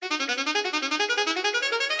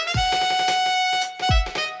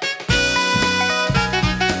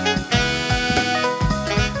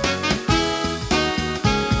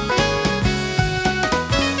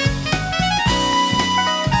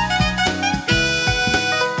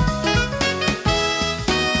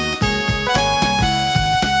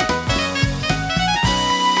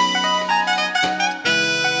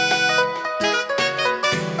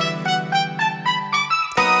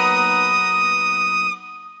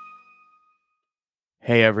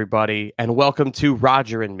Hey, everybody, and welcome to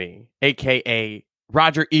Roger and Me, aka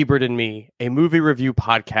Roger Ebert and Me, a movie review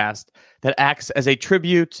podcast that acts as a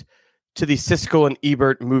tribute to the Siskel and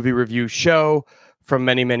Ebert movie review show from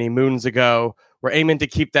many, many moons ago. We're aiming to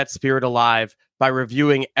keep that spirit alive by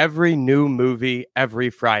reviewing every new movie every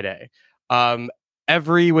Friday.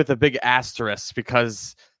 Every with a big asterisk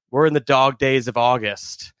because we're in the dog days of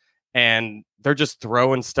August and they're just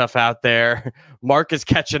throwing stuff out there. Mark is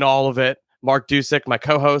catching all of it. Mark Dusick, my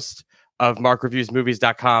co-host of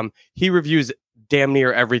MarkReviewsMovies.com. He reviews damn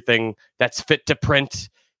near everything that's fit to print.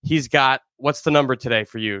 He's got, what's the number today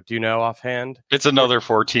for you? Do you know offhand? It's another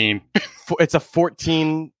 14. It's a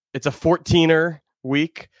 14er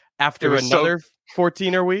week after another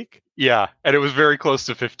 14er week. Yeah, and it was very close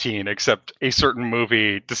to 15, except a certain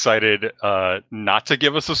movie decided not to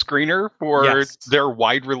give us a screener for their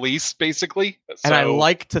wide release, basically. And I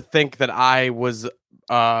like to think that I was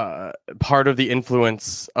part of the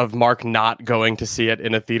influence of Mark not going to see it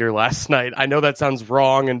in a theater last night. I know that sounds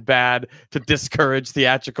wrong and bad to discourage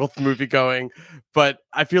theatrical movie going, but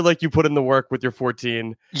I feel like you put in the work with your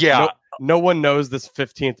 14. Yeah. No one knows this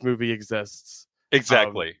 15th movie exists.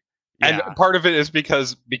 Exactly. And part of it is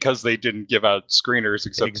because they didn't give out screeners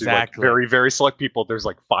except to like very, very select people. There's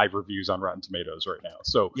like 5 reviews on Rotten Tomatoes right now.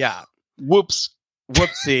 So yeah. Whoopsie.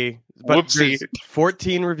 But there's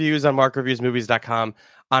 14 reviews on MarkReviewsMovies.com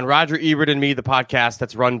on Roger Ebert and Me, the podcast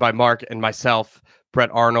that's run by Mark and myself, Brett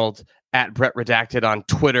Arnold, at Brett Redacted on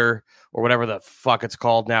Twitter or whatever the fuck it's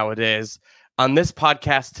called nowadays. On this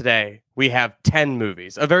podcast today, we have 10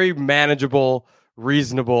 movies, a very manageable,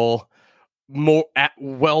 reasonable,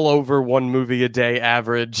 well over one movie a day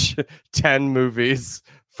average, 10 movies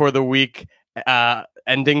for the week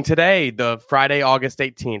ending today, the Friday, August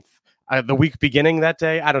 18th. The week beginning that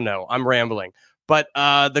day, I don't know. I'm rambling. But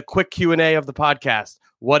the quick Q&A of the podcast.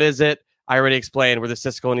 What is it? I already explained. We're the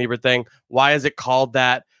Siskel and Ebert thing. Why is it called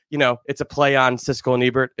that? You know, it's a play on Siskel and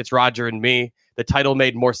Ebert. It's Roger and Me. The title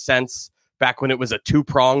made more sense back when it was a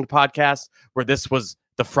 2-pronged podcast, where this was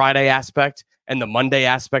the Friday aspect and the Monday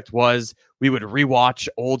aspect was we would rewatch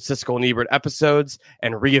old Siskel and Ebert episodes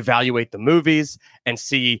and reevaluate the movies and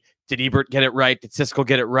see, did Ebert get it right? Did Siskel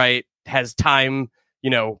get it right? Has time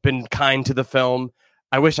been kind to the film?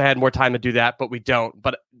 I wish I had more time to do that, but we don't.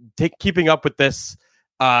 But keeping up with this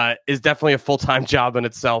is definitely a full-time job in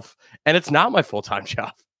itself. And it's not my full-time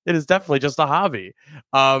job. It is definitely just a hobby.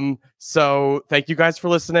 So thank you guys for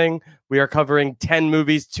listening. We are covering 10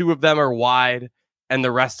 movies. 2 of them are wide, and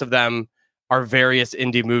the rest of them are various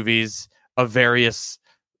indie movies of various,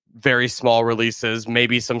 very small releases,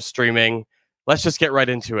 maybe some streaming. Let's just get right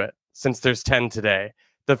into it, since there's 10 today.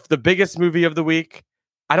 The biggest movie of the week,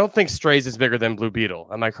 I don't think Strays is bigger than Blue Beetle.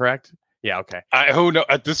 Am I correct? Yeah, okay. Who knows?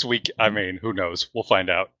 This week, I mean, who knows? We'll find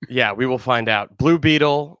out. Yeah, we will find out. Blue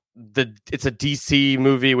Beetle, it's a DC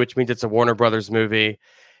movie, which means it's a Warner Brothers movie.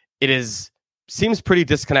 Seems pretty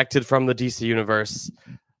disconnected from the DC universe.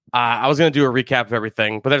 I was going to do a recap of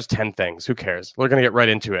everything, but there's 10 things. Who cares? We're going to get right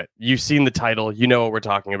into it. You've seen the title. You know what we're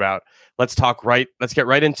talking about. Let's get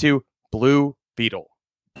right into Blue Beetle.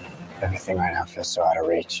 Everything right now feels so out of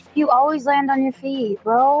reach. You always land on your feet,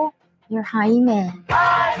 bro. You're Jaime. They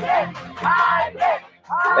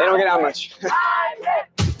don't get out much.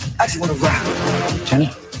 I just want to rap. Jenny?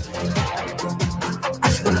 I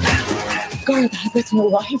just want to rap. Guard the habits in your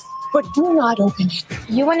life, but do not open it.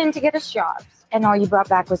 You went in to get us jobs, and all you brought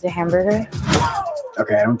back was a hamburger?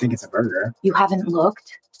 Okay, I don't think it's a burger. You haven't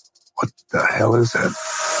looked? What the hell is that?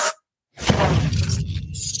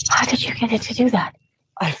 How did you get it to do that?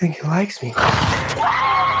 I think he likes me.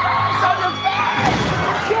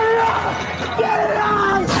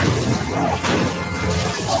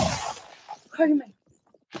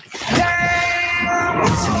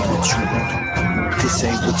 This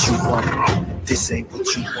ain't what you want. This ain't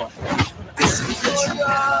what you want. This ain't what you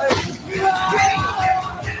want.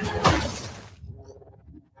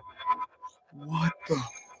 What the?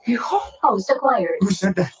 Host acquired. Who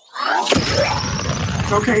said that?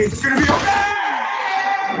 It's okay. It's gonna be okay.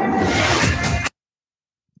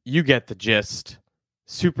 You get the gist.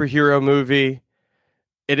 Superhero movie.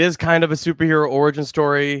 It is kind of a superhero origin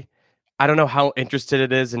story. I don't know how interested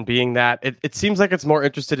it is in being that. It seems like it's more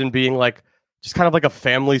interested in being like just kind of like a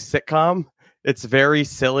family sitcom. It's very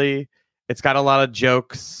silly. It's got a lot of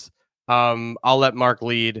jokes. I'll let Mark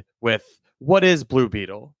lead with what is Blue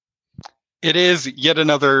Beetle? It is yet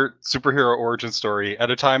another superhero origin story at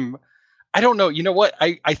a time. I don't know. You know what?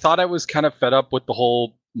 I thought I was kind of fed up with the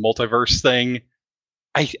whole multiverse thing.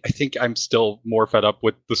 I think I'm still more fed up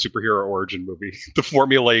with the superhero origin movie, the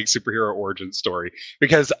formulaic superhero origin story,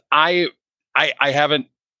 because I haven't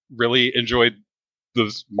really enjoyed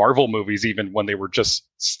those Marvel movies, even when they were just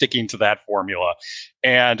sticking to that formula.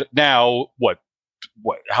 And now,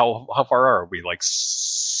 how far are we? Like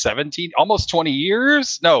 17, almost 20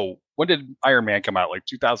 years? No, when did Iron Man come out? Like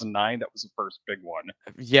 2009? That was the first big one.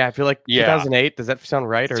 Yeah, I feel like 2008. Does that sound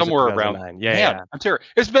right? Or somewhere is it around. 2009? Man, I'm terrible.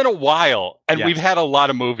 It's been a while, and Yes. we've had a lot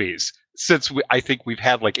of movies since I think we've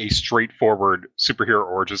had like a straightforward superhero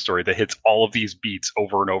origin story that hits all of these beats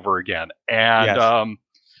over and over again. And Yes.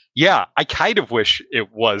 yeah, I kind of wish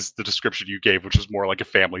it was the description you gave, which is more like a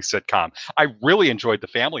family sitcom. I really enjoyed the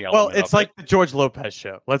family element. Well, it's like the George Lopez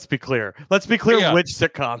show. Let's be clear. Let's be clear which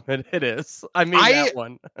sitcom it is. I mean that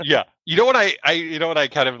one. Yeah. You know what I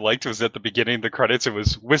kind of liked was at the beginning of the credits, it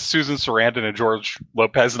was with Susan Sarandon and George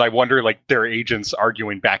Lopez, and I wonder like their agents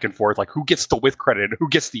arguing back and forth, like who gets the with credit, who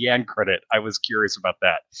gets the and credit. I was curious about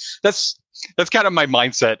that. That's kind of my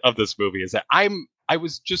mindset of this movie, is that I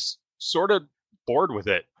was just sort of bored with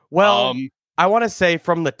it. Well, I want to say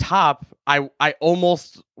from the top, I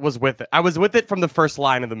almost was with it. I was with it from the first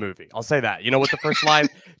line of the movie. I'll say that. You know what the first line?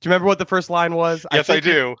 Do you remember what the first line was? Yes, I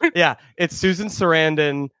do. Yeah, it's Susan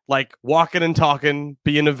Sarandon like walking and talking,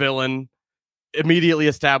 being a villain. Immediately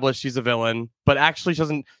established she's a villain, but actually she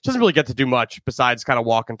doesn't really get to do much besides kind of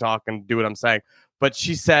walk and talk and do what I'm saying. But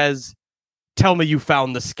she says, "Tell me you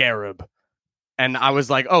found the scarab," and I was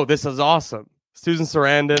like, "Oh, this is awesome." Susan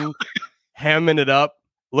Sarandon hamming it up,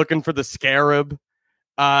 looking for the scarab.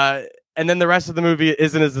 And then the rest of the movie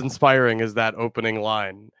isn't as inspiring as that opening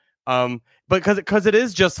line. But because it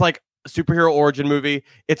is just like a superhero origin movie,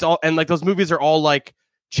 it's all, and like those movies are all like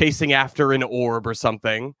chasing after an orb or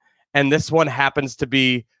something. And this one happens to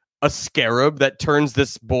be a scarab that turns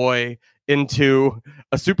this boy into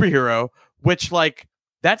a superhero, which like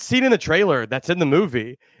that scene in the trailer that's in the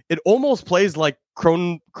movie, it almost plays like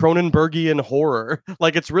Cronenbergian horror.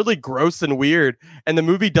 Like it's really gross and weird. And the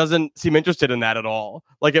movie doesn't seem interested in that at all.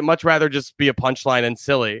 Like it much rather just be a punchline and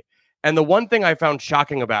silly. And the one thing I found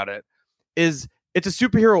shocking about it is it's a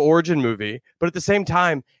superhero origin movie, but at the same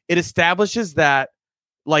time, it establishes that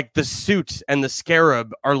like the suit and the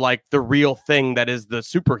scarab are like the real thing that is the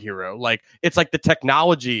superhero. Like it's like the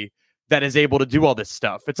technology that is able to do all this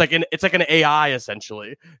stuff. It's like an AI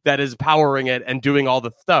essentially that is powering it and doing all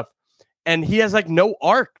the stuff. And he has like no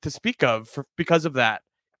arc to speak of because of that.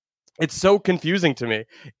 It's so confusing to me.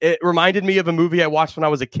 It reminded me of a movie I watched when I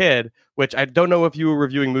was a kid, which I don't know if you were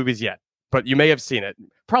reviewing movies yet, but you may have seen it.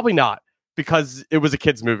 Probably not, because it was a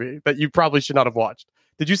kid's movie that you probably should not have watched.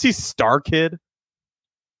 Did you see Star Kid?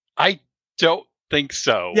 I don't think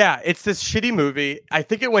so. Yeah, it's this shitty movie. I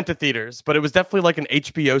think it went to theaters, but it was definitely like an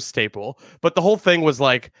HBO staple. But the whole thing was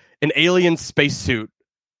like an alien spacesuit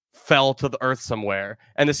fell to the earth somewhere,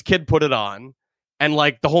 and this kid put it on, and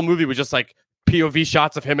like the whole movie was just like POV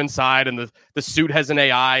shots of him inside, and the suit has an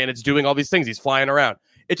AI, and it's doing all these things. He's flying around.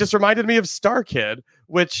 It just reminded me of Star Kid,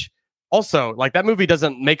 which also like that movie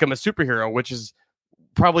doesn't make him a superhero, which is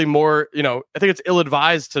probably more, I think it's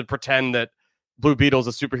ill-advised to pretend that Blue Beetle's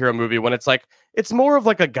a superhero movie when it's like it's more of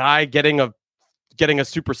like a guy getting a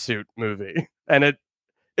super suit movie, and it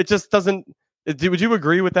just doesn't. Would you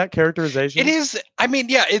agree with that characterization? It is. I mean,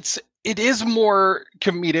 yeah, it is more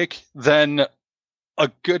comedic than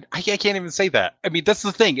a good. I can't even say that. I mean, that's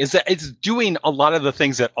the thing, is that it's doing a lot of the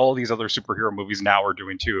things that all these other superhero movies now are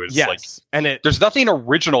doing too. It's like, and there's nothing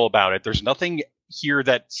original about it. There's nothing here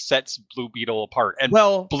that sets Blue Beetle apart. And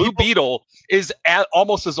Beetle is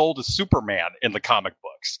almost as old as Superman in the comic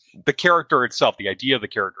books. The character itself, the idea of the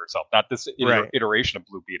character itself, not this iteration of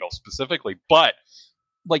Blue Beetle specifically, but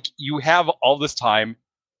like you have all this time.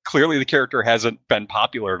 Clearly the character hasn't been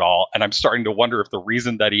popular at all, and I'm starting to wonder if the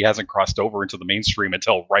reason that he hasn't crossed over into the mainstream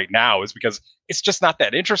until right now is because it's just not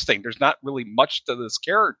that interesting. There's not really much to this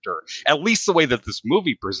character, at least the way that this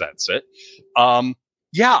movie presents it.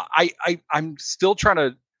 Yeah, I'm still trying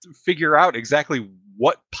to figure out exactly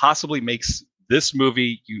what possibly makes this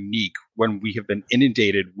movie unique when we have been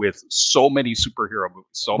inundated with so many superhero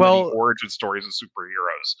movies, many origin stories of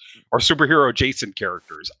superheroes or superhero adjacent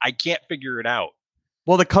characters. I can't figure it out.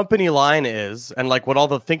 Well, the company line is, and like what all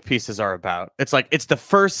the think pieces are about, it's like it's the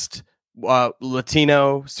first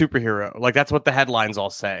Latino superhero. Like that's what the headlines all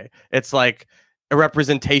say. It's like a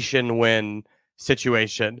representation win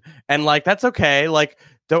situation, and like that's okay. Like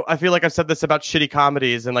I feel like I've said this about shitty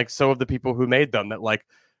comedies, and like so have the people who made them. That like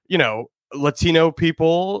Latino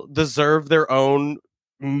people deserve their own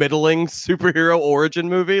middling superhero origin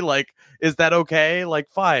movie. Like, is that okay? Like,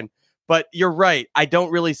 fine. But you're right. I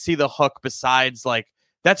don't really see the hook besides like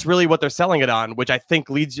that's really what they're selling it on, which I think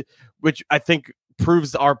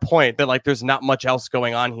proves our point that like there's not much else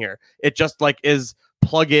going on here. It just like is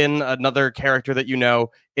plug in another character that you know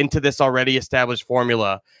into this already established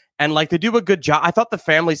formula. And like they do a good job. I thought the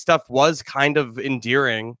family stuff was kind of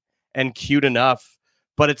endearing and cute enough,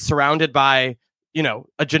 but it's surrounded by, you know,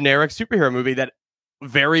 a generic superhero movie that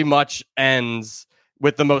very much ends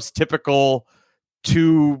with the most typical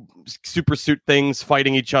two super suit things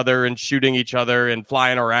fighting each other and shooting each other and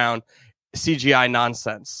flying around CGI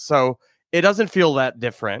nonsense. So it doesn't feel that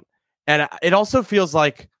different. And it also feels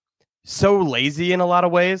like so lazy in a lot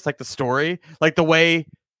of ways, like the story, like the way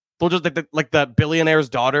they'll just like the billionaire's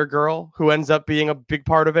daughter girl who ends up being a big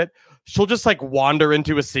part of it. She'll just like wander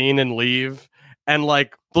into a scene and leave, and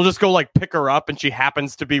like they'll just go like pick her up and she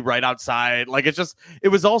happens to be right outside. Like it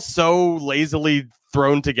was all so lazily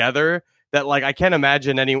thrown together that like I can't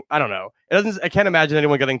imagine I can't imagine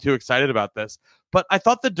anyone getting too excited about this. But I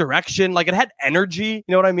thought the direction, like it had energy,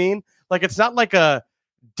 you know what I mean? Like it's not like a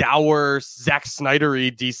dour Zack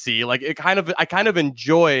Snyder-y DC. Like I kind of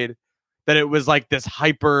enjoyed that it was like this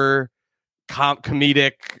hyper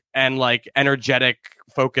comedic and like energetic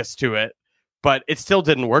focus to it, but it still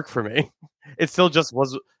didn't work for me. It still just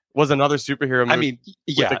was another superhero movie. I mean,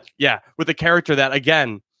 yeah, with a character that,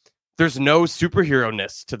 again, there's no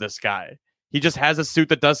superhero-ness to this guy. He just has a suit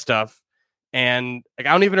that does stuff, and like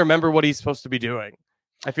I don't even remember what he's supposed to be doing.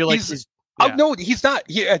 I feel like he's Oh no, he's not.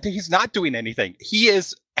 He's not doing anything. He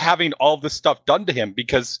is having all this stuff done to him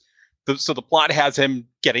because the plot has him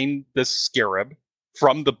getting this scarab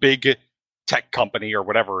from the big tech company or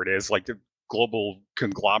whatever it is, like the global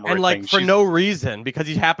conglomerate, and like thing. for no reason, because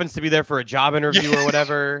he happens to be there for a job interview or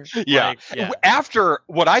whatever. Yeah. Like, After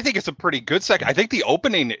what I think is a pretty good second, I think the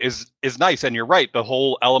opening is nice, and you're right. The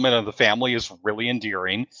whole element of the family is really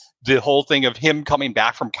endearing. The whole thing of him coming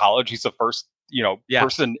back from college, he's the first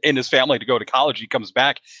person in his family to go to college. He comes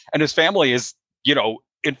back and his family is,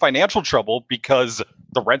 in financial trouble because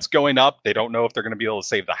the rent's going up. They don't know if they're going to be able to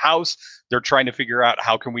save the house. They're trying to figure out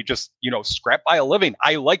how can we just, scrap by a living.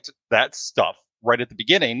 I liked that stuff right at the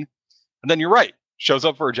beginning. And then you're right. Shows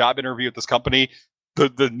up for a job interview at this company.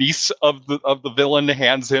 The niece of the villain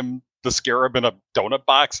hands him the scarab in a donut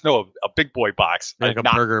box. No, a big boy box. like a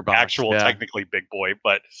not burger box. actual, technically big boy,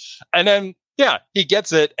 and then he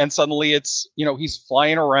gets it, and suddenly it's he's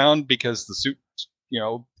flying around because the suit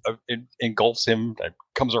engulfs him,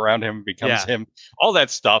 comes around him, becomes him, all that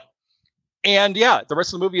stuff. And the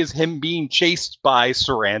rest of the movie is him being chased by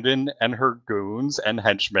Sarandon and her goons and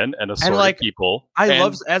henchmen and assorted people. I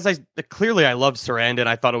love Sarandon.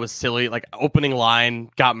 I thought it was silly. Like opening line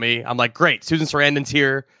got me. I'm like, great, Susan Sarandon's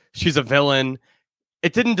here. She's a villain.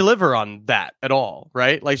 It didn't deliver on that at all,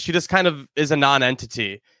 right? Like she just kind of is a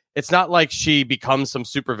non-entity. It's not like she becomes some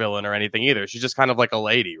supervillain or anything either. She's just kind of like a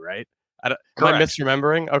lady, right? Am I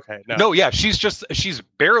misremembering? Okay, no. No, she's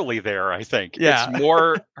barely there, I think. Yeah. It's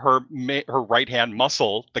more her right-hand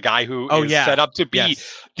muscle, the guy who is set up to be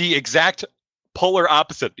the exact polar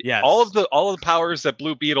opposite. Yes. All of the powers that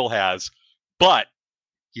Blue Beetle has, but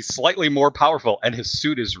he's slightly more powerful, and his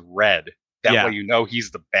suit is red. That way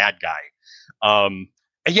he's the bad guy. I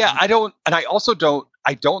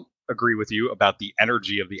don't agree with you about the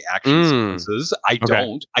energy of the action sequences. I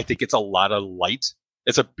don't. I think it's a lot of light.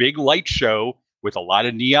 It's a big light show with a lot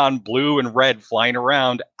of neon blue and red flying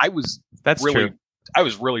around. I was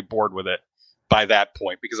really bored with it by that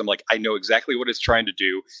point because I'm like, I know exactly what it's trying to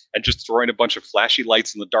do, and just throwing a bunch of flashy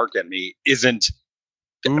lights in the dark at me isn't.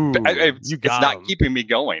 It's not keeping me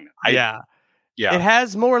going. It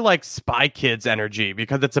has more like Spy Kids energy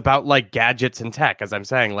because it's about like gadgets and tech, as I'm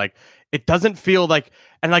saying. Like it doesn't feel like,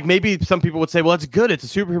 and like maybe some people would say, well, it's good. It's a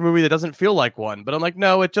superhero movie that doesn't feel like one. But I'm like,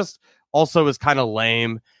 no, it just also is kind of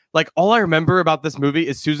lame. Like all I remember about this movie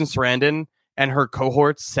is Susan Sarandon and her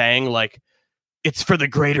cohorts saying like, it's for the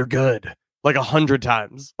greater good, like 100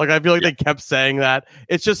 times. Like I feel like they kept saying that.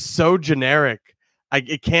 It's just so generic.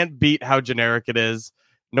 It can't beat how generic it is,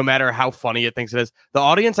 no matter how funny it thinks it is. The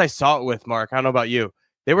audience I saw it with, Mark, I don't know about you,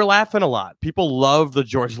 they were laughing a lot. People love the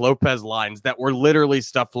George Lopez lines that were literally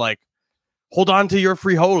stuff like, hold on to your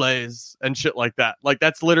frijoles and shit like that. Like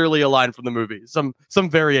that's literally a line from the movie. Some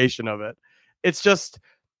variation of it. It's just,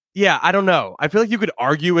 I don't know. I feel like you could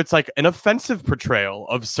argue it's like an offensive portrayal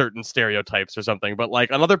of certain stereotypes or something, but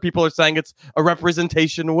like other people are saying it's a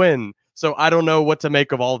representation win. So I don't know what to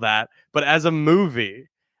make of all that. But as a movie,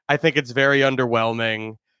 I think it's very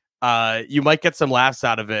underwhelming. You might get some laughs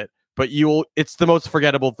out of it, but it's the most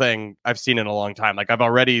forgettable thing I've seen in a long time. Like I've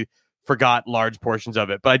already forgot large portions of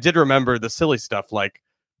it, but I did remember the silly stuff, like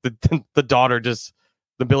the daughter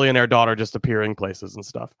the billionaire daughter just appearing places and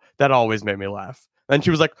stuff. That always made me laugh. And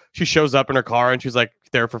she shows up in her car and she's like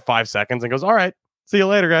there for 5 seconds and goes, all right, see you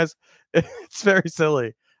later, guys. It's very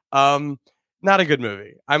silly. Not a good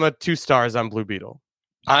movie. I'm a 2 stars on Blue Beetle.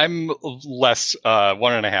 I'm less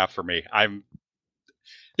 1.5 for me.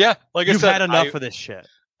 Like You've I said, had enough of this shit.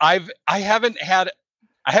 I haven't had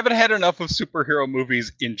enough of superhero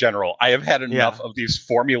movies in general. I have had enough of these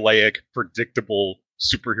formulaic, predictable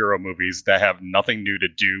superhero movies that have nothing new to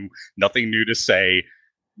do, nothing new to say,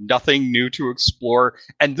 nothing new to explore.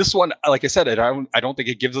 And this one, like I said, I don't think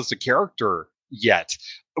it gives us a character yet,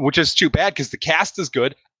 which is too bad because the cast is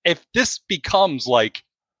good. If this becomes like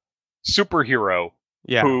Superhero,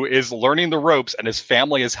 who is learning the ropes and his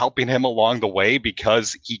family is helping him along the way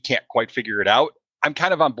because he can't quite figure it out, I'm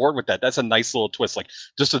kind of on board with that. That's a nice little twist. Like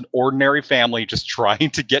just an ordinary family just trying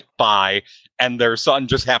to get by and their son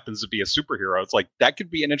just happens to be a superhero. It's like that could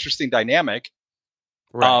be an interesting dynamic.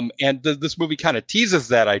 Right. And this movie kind of teases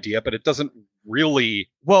that idea, but it doesn't really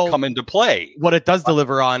come into play. What it does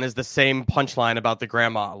deliver on is the same punchline about the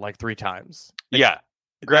grandma like 3 times.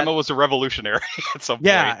 Grandma was a revolutionary at some point.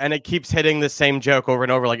 Yeah, and it keeps hitting the same joke over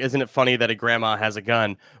and over. Like, isn't it funny that a grandma has a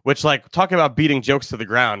gun? Which, like, talking about beating jokes to the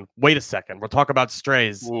ground. Wait a second. We'll talk about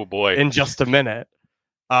Strays in just a minute.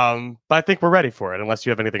 But I think we're ready for it, unless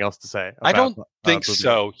you have anything else to say. I don't think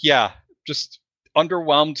so. Yeah, just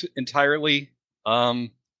underwhelmed entirely.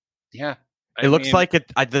 It looks like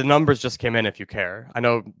it. The numbers just came in. If you care, I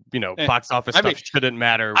know box office stuff shouldn't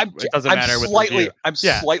matter. It doesn't matter. I'm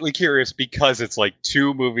slightly curious because it's like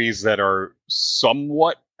 2 movies that are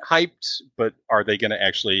somewhat hyped, but are they going to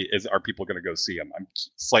actually? Are people going to go see them? I'm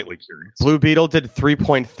slightly curious. Blue Beetle did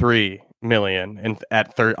 3.3 million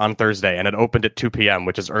on Thursday, and it opened at 2 p.m.,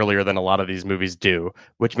 which is earlier than a lot of these movies do.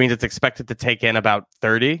 Which means it's expected to take in about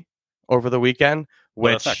 30 over the weekend.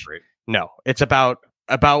 Which that's not great. No, it's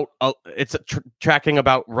tracking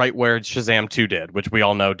about right where Shazam 2 did, which we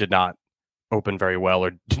all know did not open very well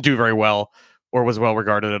or do very well or was well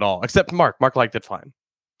regarded at all. Except Mark liked it fine.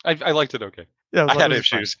 I liked it okay. Yeah, I had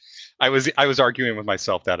issues. Fine. I was arguing with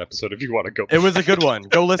myself that episode. If you want to go, it was a good one.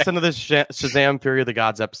 Go listen to this Shazam Fury of the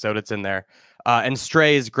Gods episode. It's in there. And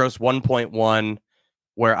Strays gross 1.1,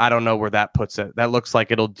 where I don't know where that puts it. That looks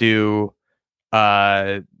like it'll do.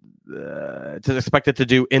 It's expected to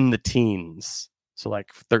do in the teens. So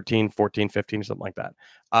like 13, 14, 15, or something like that.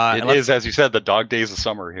 It is, as you said, the dog days of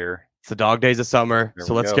summer here. It's the dog days of summer.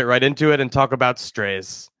 So let's get right into it and talk about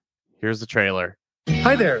Strays. Here's the trailer.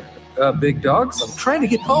 Hi there, big dogs. I'm trying to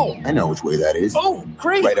get home. I know which way that is. Oh,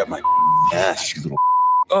 great. Right up my ass, you little.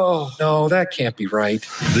 Oh, no, that can't be right.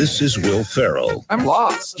 This is Will Ferrell. I'm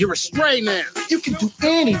lost. You're a stray man. You can do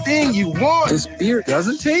anything you want. This beer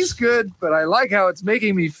doesn't taste good, but I like how it's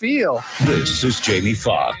making me feel. This is Jamie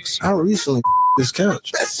Foxx. How recently this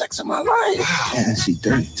couch? Best sex of my life. Wow. And she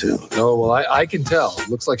dirty, too. Oh, well, I can tell.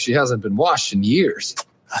 Looks like she hasn't been washed in years.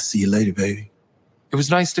 I'll see you later, baby. It was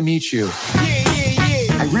nice to meet you.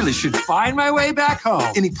 I really should find my way back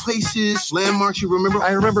home. Any places, landmarks you remember?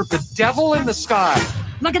 I remember the devil in the sky.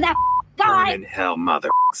 Look at that guy. Burn in hell, mother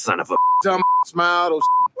son of a dumb smile. Those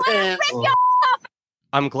pants.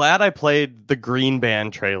 I'm glad I played the green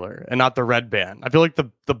band trailer and not the red band. I feel like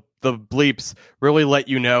the bleeps really let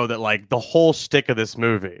you know that like the whole shtick of this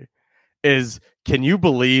movie is, can you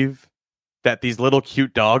believe that these little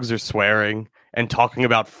cute dogs are swearing and talking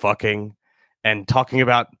about fucking and talking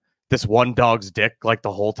about this one dog's dick like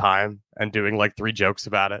the whole time and doing like 3 jokes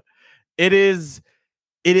about it. It is.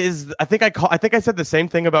 I think I said the same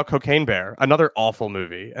thing about Cocaine Bear, another awful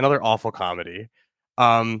movie, another awful comedy.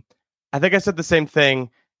 I think I said the same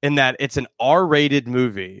thing in that it's an R-rated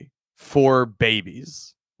movie for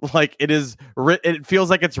babies. Like it feels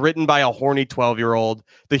like it's written by a horny 12-year-old.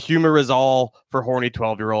 The humor is all for horny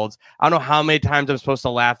 12-year-olds. I don't know how many times I'm supposed to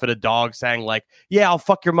laugh at a dog saying like, "Yeah, I'll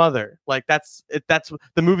fuck your mother." Like that's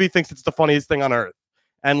the movie thinks it's the funniest thing on earth.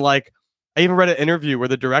 And like I even read an interview where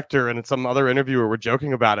the director and some other interviewer were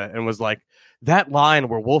joking about it and was like, that line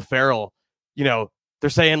where Will Ferrell, they're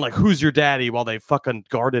saying like, "Who's your daddy?" while they fuck a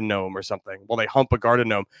garden gnome or something, while they hump a garden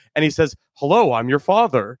gnome. And he says, "Hello, I'm your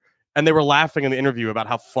father." And they were laughing in the interview about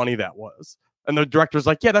how funny that was. And the director's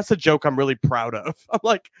like, "Yeah, that's a joke I'm really proud of." I'm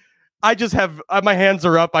like, I just have, my hands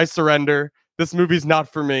are up. I surrender. This movie's not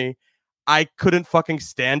for me. I couldn't fucking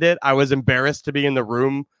stand it. I was embarrassed to be in the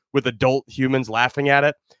room with adult humans laughing at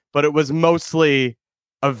it. But it was mostly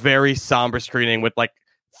a very somber screening with like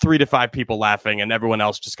 3 to 5 people laughing and everyone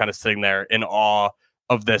else just kind of sitting there in awe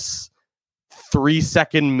of this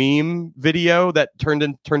 3-second meme video that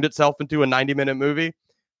turned itself into a 90-minute movie.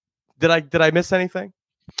 Did I miss anything?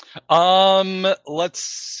 Let's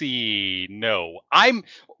see. No.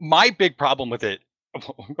 My big problem with it.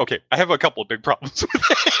 Okay, I have a couple of big problems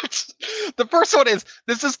with it. The first one is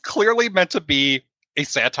this is clearly meant to be a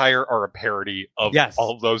satire or a parody of Yes.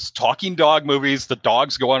 all of those talking dog movies. The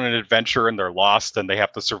dogs go on an adventure and they're lost and they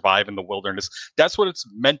have to survive in the wilderness. That's what it's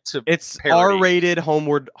meant to. It's parody. R-rated,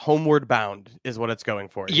 homeward bound is what it's going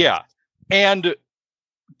for. Yeah, and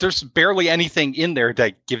there's barely anything in there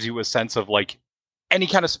that gives you a sense of like any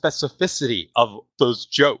kind of specificity of those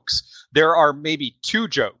jokes. There are maybe 2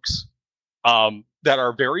 jokes that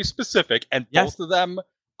are very specific, and both of them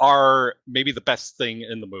are maybe the best thing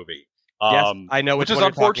in the movie. Yes, I know which is one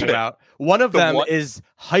you're talking about. One of them is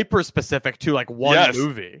hyper specific to like one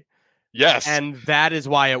movie. Yes. And that is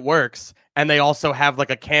why it works. And they also have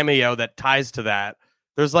like a cameo that ties to that.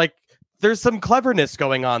 There's some cleverness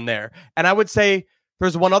going on there. And I would say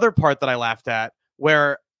there's one other part that I laughed at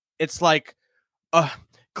where it's like,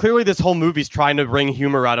 clearly this whole movie's trying to bring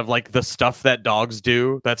humor out of like the stuff that dogs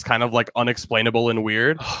do that's kind of like unexplainable and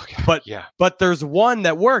weird. Oh, God. But there's one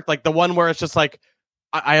that worked, like the one where it's just like,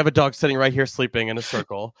 I have a dog sitting right here sleeping in a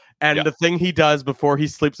circle. And the thing he does before he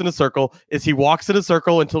sleeps in a circle is he walks in a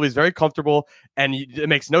circle until he's very comfortable. And it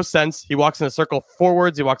makes no sense. He walks in a circle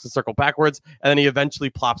forwards, he walks in a circle backwards, and then he eventually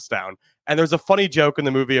plops down. And there's a funny joke in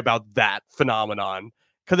the movie about that phenomenon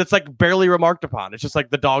because it's like barely remarked upon. It's just like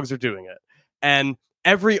the dogs are doing it. And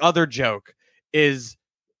every other joke isn't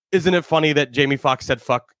it funny that Jamie Foxx said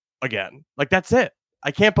fuck again? Like, that's it.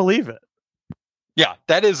 I can't believe it. Yeah,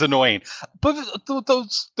 that is annoying. But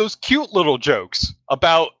those cute little jokes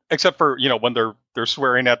about, except for, when they're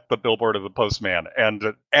swearing at the billboard of the postman and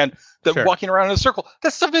walking around in a circle,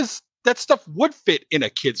 that stuff would fit in a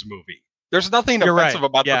kid's movie. There's nothing offensive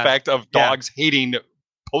about the fact of dogs hating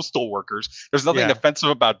postal workers. There's nothing offensive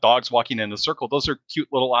about dogs walking in a circle. Those are cute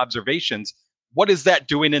little observations. What is that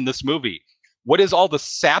doing in this movie? What is all the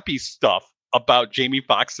sappy stuff about Jamie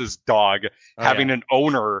Foxx's dog having an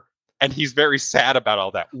owner? And he's very sad about all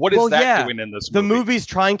that. What is that doing in this movie? The movie's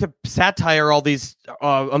trying to satire all these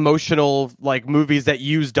emotional like movies that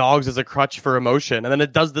use dogs as a crutch for emotion. And then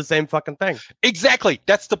it does the same fucking thing. Exactly.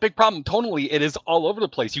 That's the big problem. Tonally, it is all over the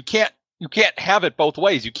place. You can't have it both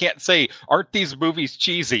ways. You can't say, aren't these movies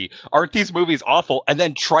cheesy? Aren't these movies awful? And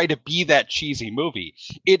then try to be that cheesy movie.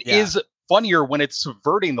 It is funnier when it's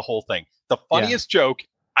subverting the whole thing. The funniest joke,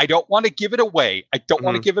 I don't want to give it away.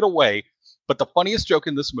 But the funniest joke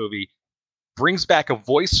in this movie brings back a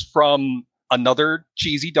voice from another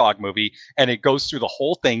cheesy dog movie, and it goes through the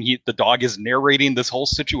whole thing. The dog is narrating this whole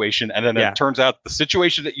situation, and then it turns out the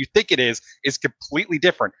situation that you think it is completely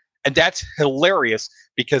different. And that's hilarious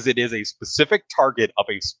because it is a specific target of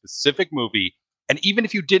a specific movie. And even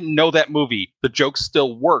if you didn't know that movie, the joke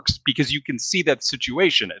still works because you can see that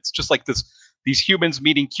situation. It's just like these humans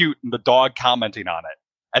meeting cute and the dog commenting on it.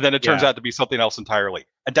 And then it turns out to be something else entirely.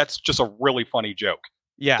 And that's just a really funny joke.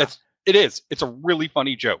 Yeah. It is. It's a really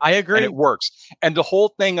funny joke. I agree. And it works. And the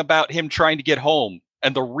whole thing about him trying to get home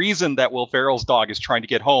and the reason that Will Ferrell's dog is trying to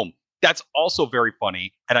get home, that's also very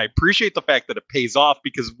funny. And I appreciate the fact that it pays off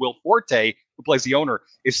because Will Forte, who plays the owner,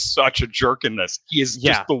 is such a jerk in this. He is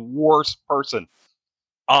just the worst person.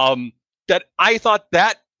 That I thought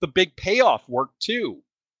that the big payoff worked too.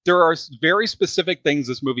 There are very specific things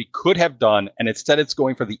this movie could have done, and instead it's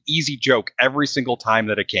going for the easy joke every single time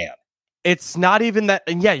that it can. It's not even that.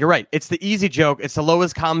 And yeah, you're right. It's the easy joke. It's the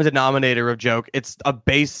lowest common denominator of joke. It's a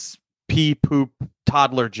base pee poop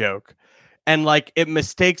toddler joke. And like it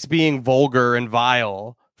mistakes being vulgar and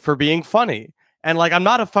vile for being funny. And like, I'm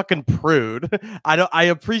not a fucking prude. I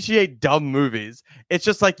appreciate dumb movies. It's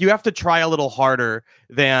just like you have to try a little harder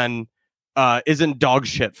than isn't dog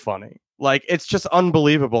shit funny. Like, it's just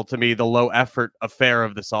unbelievable to me, the low effort affair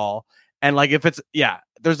of this all. And like, if it's,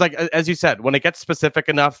 there's like, as you said, when it gets specific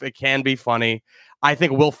enough, it can be funny. I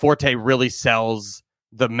think Will Forte really sells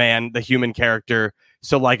the human character.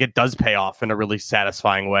 So like, it does pay off in a really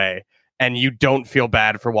satisfying way. And you don't feel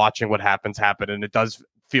bad for watching what happen. And it does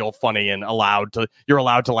feel funny and you're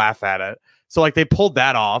allowed to laugh at it. So like, they pulled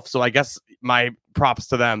that off. So I guess my props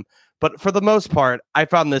to them. But for the most part, I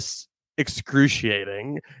found this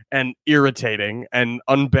excruciating and irritating and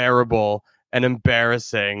unbearable and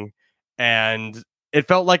embarrassing, and it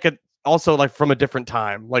felt like it also like from a different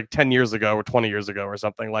time, like 10 years ago or 20 years ago or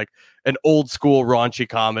something, like an old school raunchy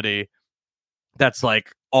comedy that's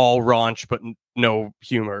like all raunch but no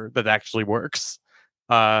humor that actually works.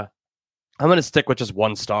 I'm gonna stick with just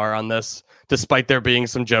 1 star on this, despite there being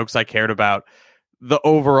some jokes I cared about. The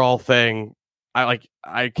overall thing,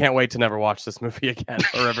 I can't wait to never watch this movie again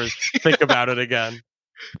or ever think about it again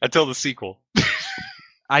until the sequel.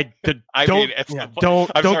 Don't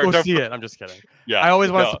go see it. I'm just kidding. Yeah, I always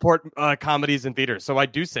want to support comedies in theaters, so I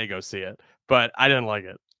do say go see it, but I didn't like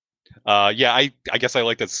it. I guess I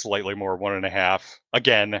liked it slightly more, 1.5.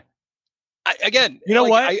 Again,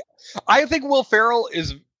 I think Will Ferrell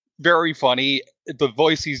is very funny. The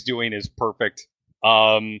voice he's doing is perfect.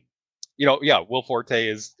 Will Forte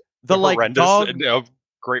is the horrendous dog, in a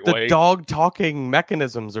great the way. dog talking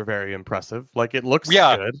mechanisms are very impressive. Like it looks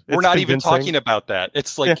good. We're not even talking about that.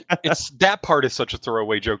 It's like it's that part is such a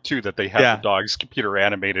throwaway joke too that they have the dogs computer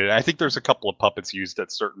animated. And I think there's a couple of puppets used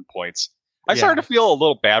at certain points. I started to feel a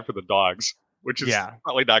little bad for the dogs, which is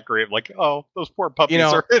probably not great. I'm like, oh, those poor puppies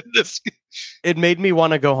are in this. It made me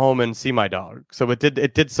want to go home and see my dog. So it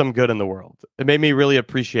did some good in the world. It made me really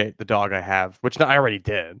appreciate the dog I have, which I already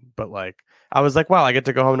did. But like, I was like, wow, I get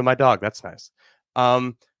to go home to my dog. That's nice.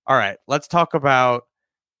 All right, let's talk about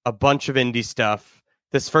a bunch of indie stuff.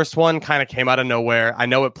 This first one kind of came out of nowhere. I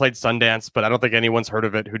know it played Sundance, but I don't think anyone's heard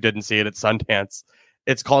of it who didn't see it at Sundance.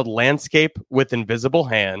 It's called Landscape with Invisible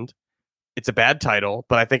Hand. It's a bad title,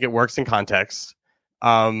 but I think it works in context.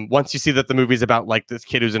 Once you see that the movie's about like this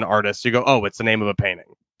kid who's an artist, you go, oh, it's the name of a painting.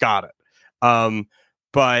 Got it.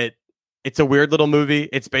 But it's a weird little movie.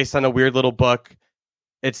 It's based on a weird little book.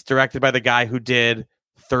 It's directed by the guy who did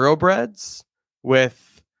Thoroughbreds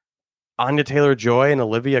with Anya Taylor-Joy and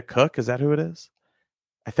Olivia Cooke. Is that who it is?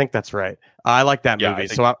 I think that's right. I like that movie.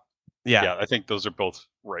 I think those are both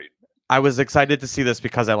right. I was excited to see this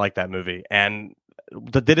because I like that movie. And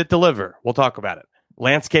did it deliver? We'll talk about it.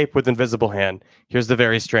 Landscape with Invisible Hand. Here's the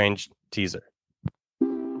very strange teaser.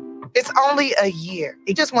 It's only a year.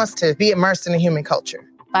 He just wants to be immersed in the human culture.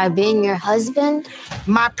 By being your husband?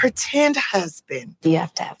 My pretend husband. Do you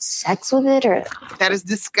have to have sex with it or? That is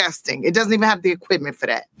disgusting. It doesn't even have the equipment for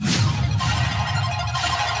that.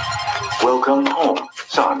 Welcome home,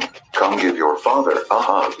 son. Come give your father a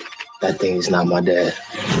hug. That thing is not my dad.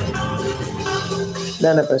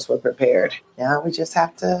 None of us were prepared. Now we just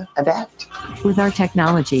have to adapt. With our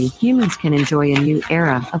technology, humans can enjoy a new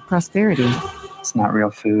era of prosperity. It's not real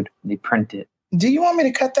food. They print it. Do you want me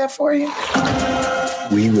to cut that for you?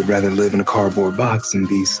 We would rather live in a cardboard box than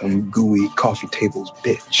be some gooey coffee table's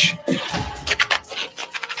bitch.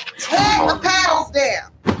 Take the paddles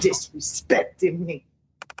down. Disrespecting me.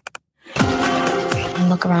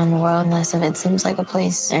 Look around the world, and it seems like a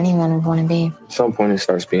place anyone would want to be. At some point, it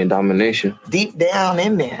starts being domination. Deep down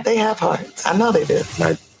in there, they have hearts. I know they do.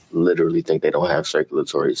 I literally think they don't have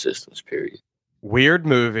circulatory systems, period. Weird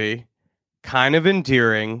movie, kind of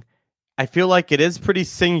endearing. I feel like it is pretty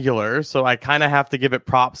singular, so I kind of have to give it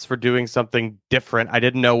props for doing something different. I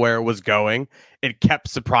didn't know where it was going. It kept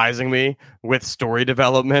surprising me with story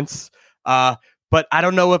developments. But I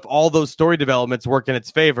don't know if all those story developments work in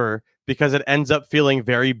its favor because it ends up feeling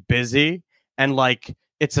very busy and like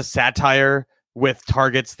it's a satire with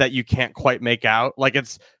targets that you can't quite make out. Like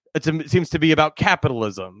it seems to be about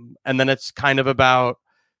capitalism, and then it's kind of about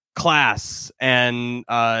class and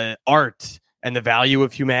art and the value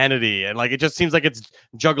of humanity, and like it just seems like it's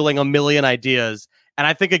juggling a million ideas. And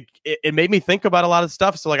I think it made me think about a lot of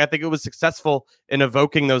stuff. So like I think it was successful in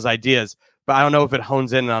evoking those ideas, but I don't know if it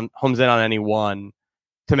hones in on any one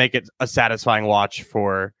to make it a satisfying watch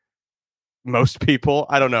for most people.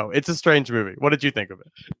 I don't know. It's a strange movie. What did you think of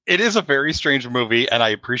it? It is a very strange movie, and I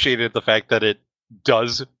appreciated the fact that it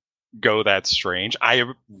does go that strange. I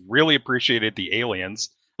really appreciated the aliens,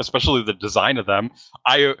 especially the design of them.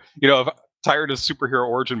 I'm tired of superhero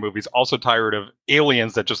origin movies, also tired of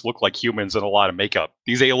aliens that just look like humans in a lot of makeup.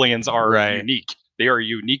 These aliens are unique. They are a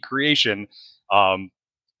unique creation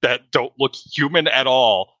that don't look human at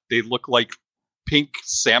all. They look like pink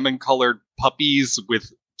salmon-colored puppies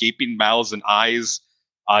with gaping mouths and eyes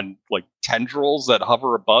on like tendrils that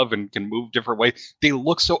hover above and can move different ways. They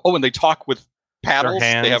look so. Oh, and they talk with paddles.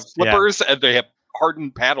 They have flippers and they have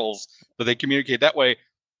hardened paddles that they communicate that way.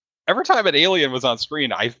 Every time an alien was on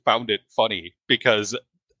screen, I found it funny because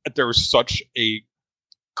there was such a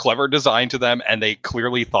clever design to them, and they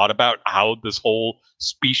clearly thought about how this whole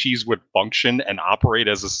species would function and operate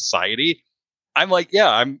as a society. I'm like,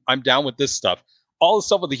 yeah, I'm down with this stuff. All the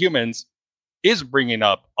stuff with the humans is bringing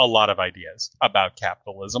up a lot of ideas about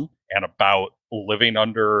capitalism and about living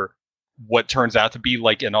under what turns out to be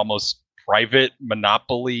like an almost private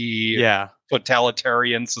monopoly,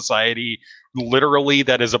 totalitarian society, literally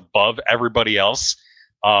that is above everybody else.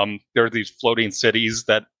 There are these floating cities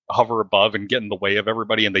that hover above and get in the way of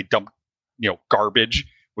everybody, and they dump, garbage,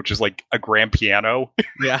 which is like a grand piano,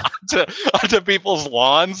 onto people's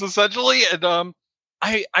lawns, essentially. And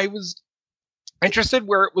I was interested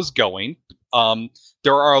where it was going.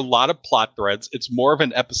 There are a lot of plot threads. It's more of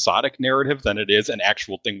an episodic narrative than it is an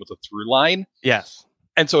actual thing with a through line. Yes.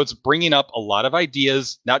 And so it's bringing up a lot of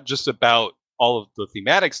ideas, not just about all of the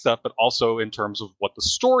thematic stuff, but also in terms of what the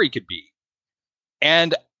story could be.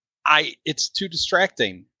 And it's too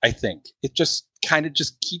distracting, I think. It just kind of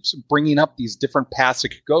just keeps bringing up these different paths it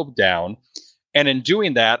could go down. And in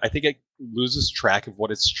doing that, I think it loses track of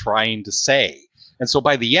what it's trying to say. And so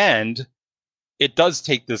by the end, it does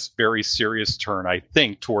take this very serious turn, I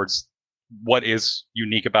think, towards what is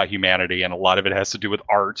unique about humanity. And a lot of it has to do with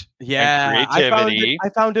art and creativity. I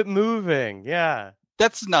found it moving. Yeah.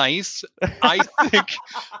 That's nice. I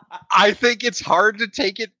think it's hard to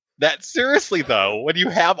take it that seriously, though, when you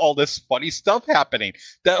have all this funny stuff happening.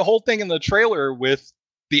 That whole thing in the trailer with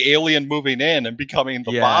the alien moving in and becoming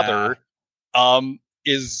the father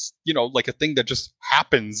is, like a thing that just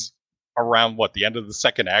happens around the end of the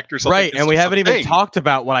second act or something. Right, and we haven't even talked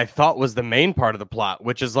about what I thought was the main part of the plot,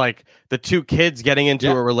 which is like the two kids getting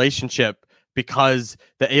into a relationship because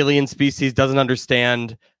the alien species doesn't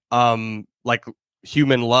understand like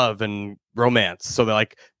human love and romance, so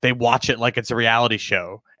they watch it like it's a reality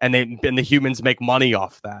show, and the humans make money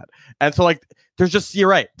off that. And so there's just, you're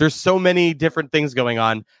right, there's so many different things going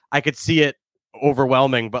on. I could see it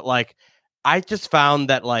overwhelming, but I just found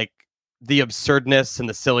that the absurdness and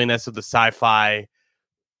the silliness of the sci-fi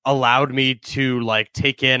allowed me to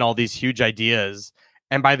take in all these huge ideas.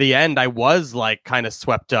 And by the end, I was kind of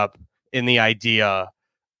swept up in the idea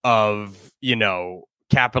of,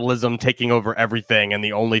 capitalism taking over everything. And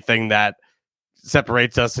the only thing that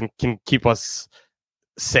separates us and can keep us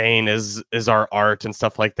sane is our art and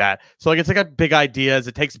stuff like that. So it's got big ideas.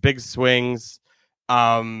 It takes big swings.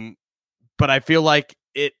 But I feel like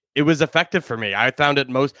it was effective for me. I found it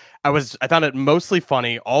mostly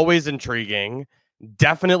funny, always intriguing,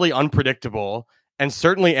 definitely unpredictable, and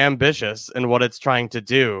certainly ambitious in what it's trying to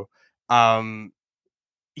do.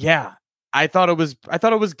 Yeah, I thought it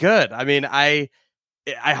was good. I mean, I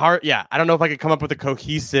don't know if I could come up with a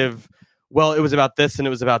cohesive, well, it was about this and it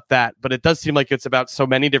was about that, but it does seem like it's about so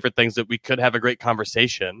many different things that we could have a great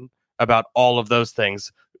conversation about all of those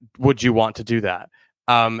things. Would you want to do that?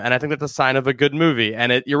 And I think that's a sign of a good movie.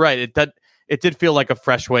 And you're right. It did feel like a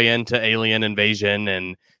fresh way into alien invasion,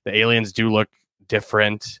 and the aliens do look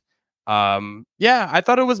different. I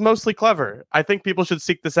thought it was mostly clever. I think people should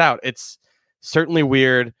seek this out. It's certainly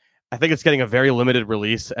weird. I think it's getting a very limited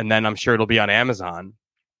release, and then I'm sure it'll be on Amazon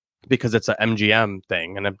because it's a MGM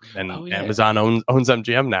thing, and Amazon owns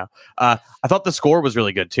MGM now. I thought the score was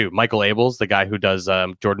really good too. Michael Abels, the guy who does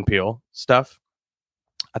Jordan Peele stuff,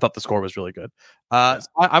 I thought the score was really good. So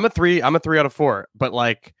I'm a 3 out of 4,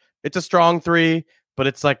 but it's a strong 3, but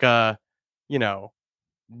it's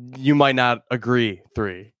you might not agree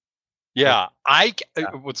 3. Yeah,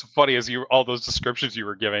 what's funny is all those descriptions you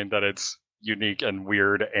were giving, that it's unique and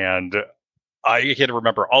weird, and I can't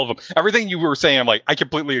remember all of them. Everything you were saying, I'm I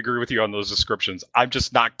completely agree with you on those descriptions. I'm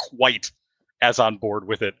just not quite as on board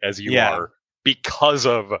with it as you are, because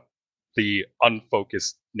of the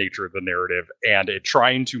unfocused nature of the narrative and it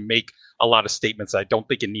trying to make a lot of statements I don't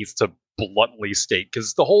think it needs to bluntly state,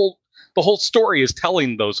 because the whole story is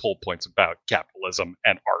telling those whole points about capitalism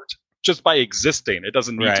and art just by existing. It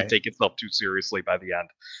doesn't need to take itself too seriously by the end.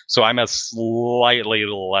 So I'm a slightly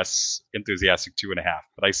less enthusiastic 2.5,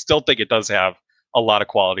 but I still think it does have a lot of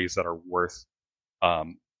qualities that are worth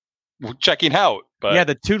checking out. But yeah,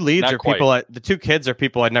 the two leads are people. The two kids are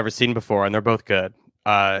people I'd never seen before, and they're both good.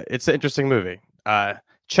 It's an interesting movie.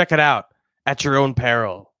 Check it out at your own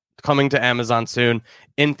peril. Coming to Amazon soon,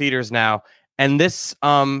 in theaters now. And this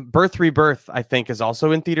Rebirth, I think, is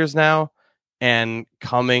also in theaters now and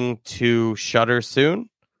coming to Shudder soon.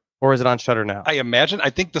 Or is it on Shudder now?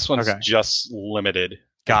 I think this one's just limited.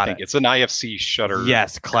 Got it. It's an IFC Shudder.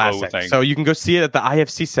 Yes, classic. Thing. So you can go see it at the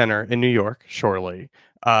IFC Center in New York, shortly,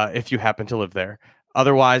 if you happen to live there.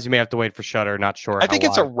 Otherwise, you may have to wait for Shudder. Not sure. I think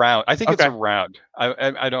it's around. I think it's around.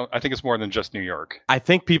 I think it's more than just New York. I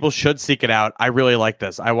think people should seek it out. I really like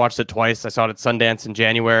this. I watched it twice. I saw it at Sundance in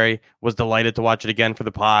January. Was delighted to watch it again for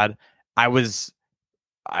the pod. I will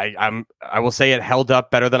say it held up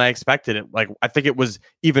better than I expected. I think it was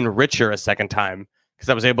even richer a second time because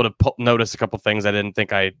I was able to notice a couple things I didn't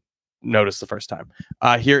think I noticed the first time.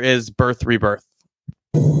 Here is Rebirth.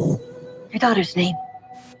 Your daughter's name?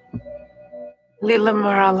 Lila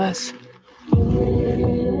Morales.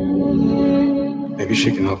 Maybe she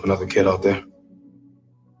can help another kid out there.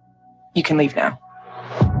 You can leave now.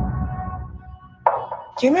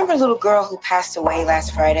 Do you remember a little girl who passed away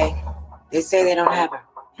last Friday? They say they don't have her.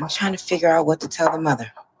 I'm trying to figure out what to tell the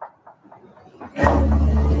mother.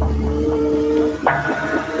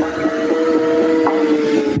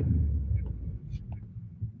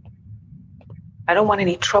 I don't want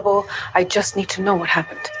any trouble. I just need to know what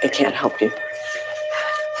happened. I can't help you.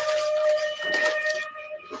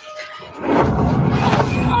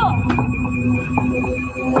 Oh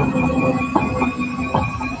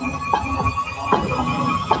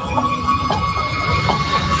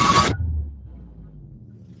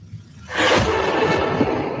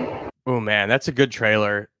man, that's a good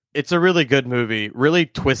trailer. It's a really good movie, really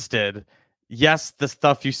twisted. Yes, the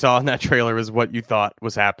stuff you saw in that trailer is what you thought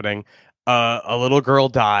was happening. A little girl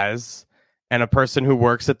dies, and a person who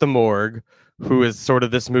works at the morgue, who is sort of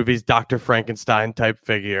this movie's Dr. Frankenstein type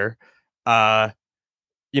figure, uh,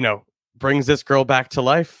 brings this girl back to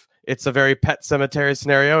life. It's a very Pet Cemetery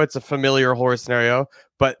scenario. It's a familiar horror scenario,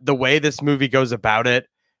 but the way this movie goes about it,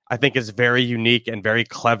 I think, is very unique and very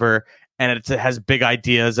clever. And it has big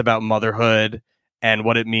ideas about motherhood and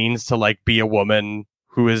what it means to like be a woman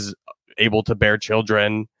who is able to bear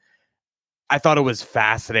children. I thought it was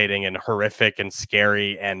fascinating and horrific and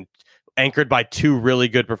scary and anchored by two really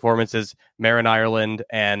good performances, Marin Ireland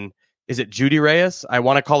and is it Judy Reyes? I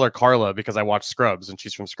want to call her Carla because I watched Scrubs and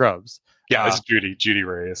she's from Scrubs. Yeah, it's Judy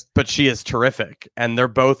Reyes. But she is terrific and they're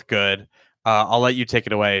both good. I'll let you take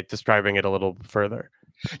it away describing it a little further.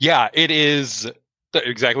 Yeah, it is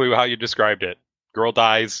exactly how you described it. Girl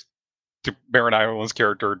dies. Marin Ireland's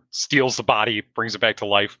character steals the body, brings it back to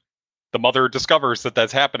life. The mother discovers that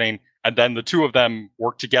that's happening, and then the two of them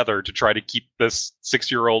work together to try to keep this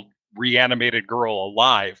 6-year-old reanimated girl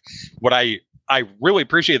alive. What I really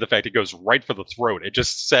appreciate the fact it goes right for the throat. It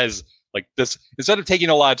just says like this, instead of taking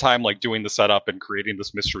a lot of time like doing the setup and creating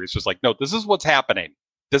this mystery, it's just like, no, this is what's happening.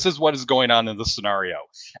 This is what is going on in this scenario.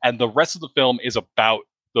 And the rest of the film is about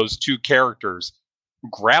those two characters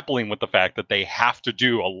grappling with the fact that they have to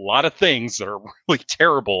do a lot of things that are really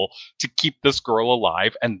terrible to keep this girl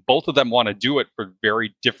alive. And both of them want to do it for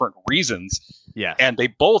very different reasons. Yeah. And they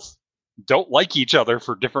both don't like each other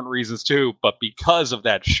for different reasons too. But because of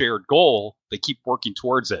that shared goal, they keep working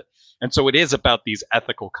towards it. And so it is about these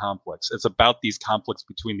ethical conflicts. It's about these conflicts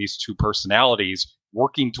between these two personalities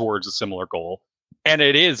working towards a similar goal. And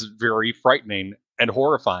it is very frightening and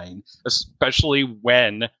horrifying, especially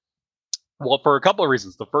when, well, for a couple of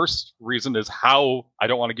reasons. The first reason is how, I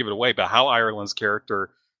don't want to give it away, but how Ireland's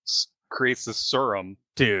character creates this serum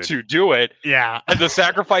to do it. Yeah. And the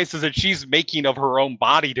sacrifices that she's making of her own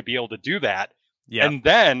body to be able to do that. Yep. And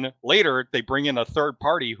then later they bring in a third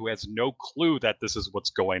party who has no clue that this is what's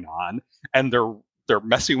going on. And they're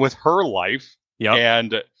messing with her life. Yep.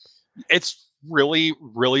 And it's really,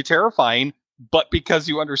 really terrifying. But because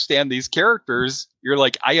you understand these characters, you're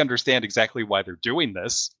like, I understand exactly why they're doing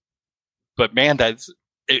this. But man,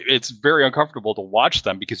 it's very uncomfortable to watch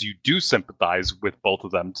them because you do sympathize with both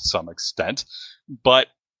of them to some extent. But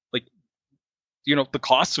like, the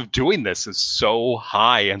cost of doing this is so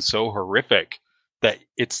high and so horrific that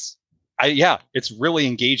it's really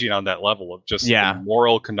engaging on that level of just the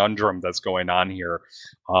moral conundrum that's going on here.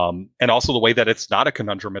 And also the way that it's not a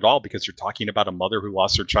conundrum at all, because you're talking about a mother who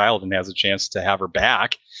lost her child and has a chance to have her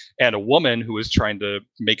back, and a woman who is trying to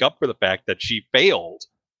make up for the fact that she failed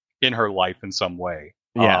in her life in some way,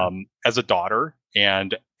 as a daughter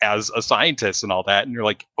and as a scientist and all that. And you're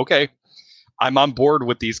like, okay, I'm on board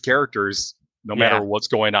with these characters no matter what's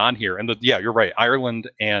going on here. And you're right.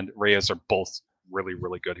 Ireland and Reyes are both really,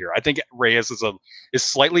 really good here. I think Reyes is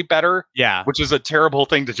slightly better, which is a terrible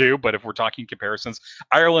thing to do. But if we're talking comparisons,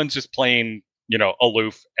 Ireland's just playing,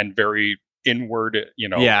 aloof and very inward,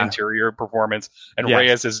 interior performance. And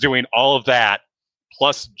Reyes is doing all of that,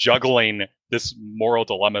 plus juggling this moral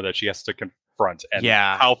dilemma that she has to confront. And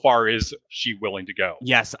how far is she willing to go?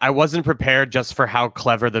 Yes, I wasn't prepared just for how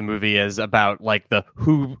clever the movie is about like the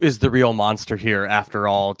who is the real monster here after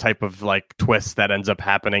all type of like twist that ends up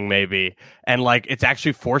happening maybe. And like it's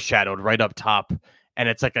actually foreshadowed right up top. And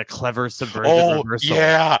it's like a clever subversive reversal.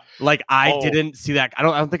 Yeah. Like I didn't see that. I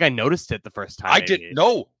don't think I noticed it the first time. I didn't.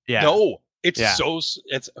 No. Yeah. No.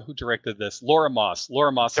 It's who directed this? Laura Moss.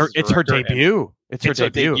 Laura Moss. It's her debut. It's her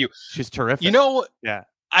debut. She's terrific.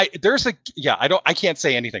 I can't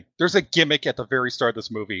say anything. There's a gimmick at the very start of this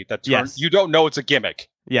movie that you don't know it's a gimmick.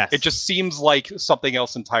 Yes. It just seems like something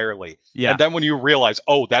else entirely. Yeah. And then when you realize,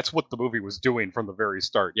 that's what the movie was doing from the very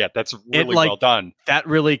start. Yeah, that's really well done. That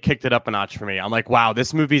really kicked it up a notch for me. I'm like, wow,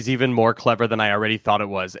 this movie's even more clever than I already thought it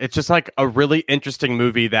was. It's just like a really interesting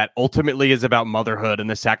movie that ultimately is about motherhood and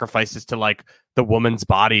the sacrifices to like the woman's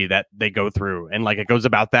body that they go through. And like it goes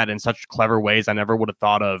about that in such clever ways I never would have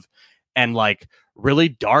thought of. And like really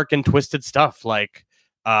dark and twisted stuff. Like,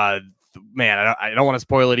 man, I don't want to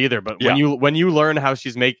spoil it either, but when you learn how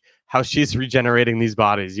she's regenerating these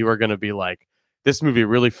bodies, you are going to be like, this movie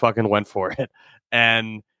really fucking went for it.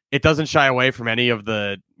 And it doesn't shy away from any of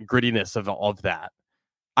the grittiness of that.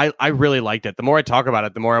 I really liked it. The more I talk about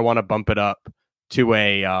it, the more I want to bump it up to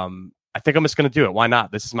a I think I'm just going to do it. Why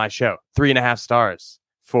not? This is my show. 3.5 stars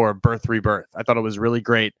for Rebirth. I thought it was really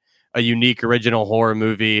great. A unique, original horror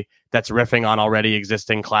movie that's riffing on already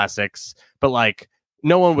existing classics. But like,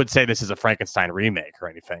 no one would say this is a Frankenstein remake or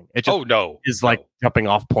anything. It just is like jumping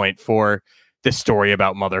off point for this story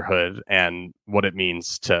about motherhood and what it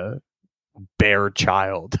means to bear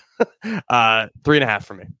child. 3.5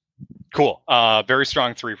 for me. Cool. Very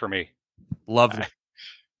strong 3 for me. Love it.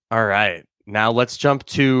 All right. Now let's jump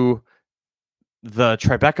to the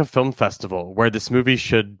Tribeca Film Festival, where this movie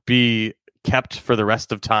should be kept for the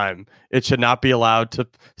rest of time. It should not be allowed to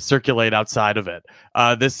circulate outside of it.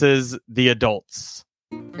 This is The Adults.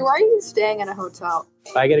 Why are you staying in a hotel?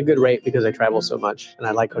 I get a good rate because I travel so much and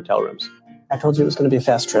I like hotel rooms. I told you it was going to be a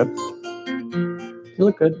fast trip. You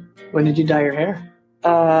look good. When did you dye your hair?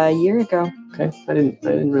 A year ago. Okay, I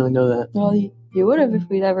didn't really know that. Well, you would have if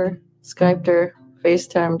we'd ever Skyped or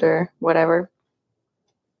FaceTimed or whatever.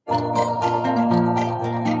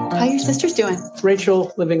 How your sister's doing?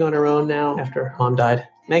 Rachel living on her own now after Mom died.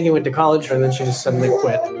 Maggie went to college and then she just suddenly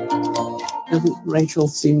quit. Doesn't Rachel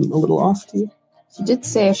seem a little off to you? She did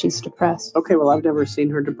say she's depressed. Okay, well, I've never seen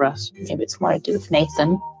her depressed. Maybe it's more to do with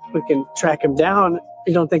Nathan. We can track him down.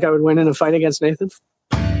 You don't think I would win in a fight against Nathan?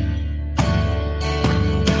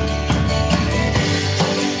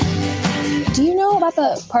 Do you know about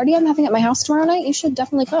the party I'm having at my house tomorrow night? You should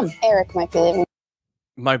definitely come. Eric might be there.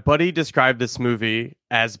 My buddy described this movie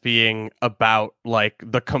as being about like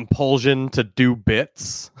the compulsion to do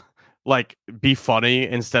bits, like be funny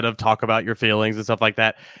instead of talk about your feelings and stuff like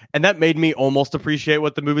that. And that made me almost appreciate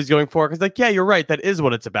what the movie's going for. Because like, yeah, you're right. That is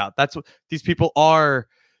what it's about. That's what these people are.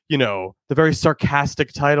 You know, the very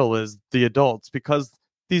sarcastic title is The Adults, because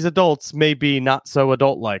these adults may be not so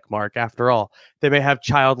adult-like, Mark, after all. They may have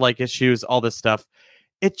childlike issues, all this stuff.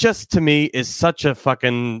 It just, to me, is such a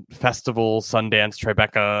fucking festival, Sundance,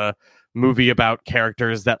 Tribeca movie about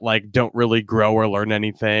characters that, like, don't really grow or learn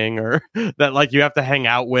anything, or that, like, you have to hang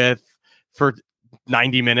out with for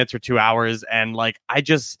 90 minutes or 2 hours. And, like, I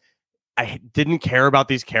didn't care about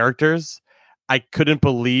these characters. I couldn't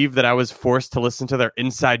believe that I was forced to listen to their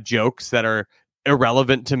inside jokes that are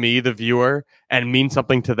irrelevant to me, the viewer, and mean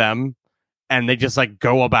something to them. And they just, like,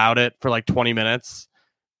 go about it for, like, 20 minutes.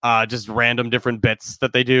 Just random different bits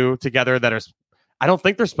that they do together that are, I don't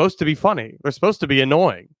think they're supposed to be funny. They're supposed to be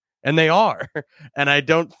annoying, and they are. And I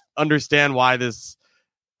don't understand why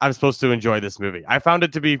I'm supposed to enjoy this movie. I found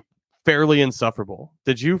it to be fairly insufferable.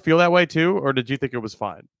 Did you feel that way too, or did you think it was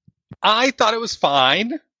fine? I thought it was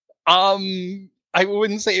fine. I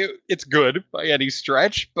wouldn't say it's good by any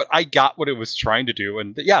stretch, but I got what it was trying to do.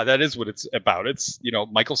 And yeah, that is what it's about. It's,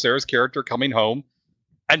 Michael Cera's character coming home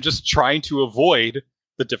and just trying to avoid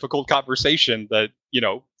the difficult conversation that,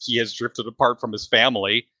 he has drifted apart from his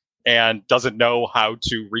family and doesn't know how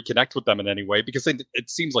to reconnect with them in any way, because it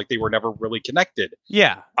seems like they were never really connected.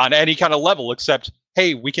 Yeah. On any kind of level, except,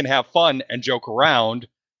 hey, we can have fun and joke around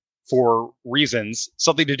for reasons,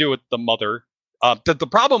 something to do with the mother. The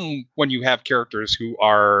problem when you have characters who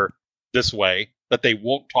are this way, that they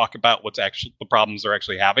won't talk about what's actually the problems they're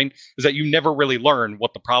actually having, is that you never really learn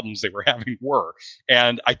what the problems they were having were.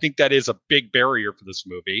 And I think that is a big barrier for this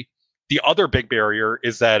movie. The other big barrier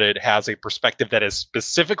is that it has a perspective that is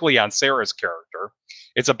specifically on Sarah's character.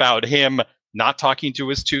 It's about him not talking to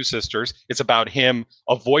his two sisters. It's about him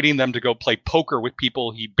avoiding them to go play poker with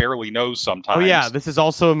people he barely knows sometimes. Oh yeah, this is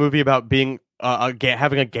also a movie about being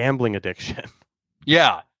having a gambling addiction.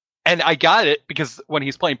 Yeah, and I got it, because when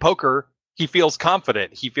he's playing poker, he feels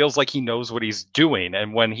confident. He feels like he knows what he's doing.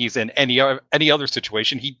 And when he's in any other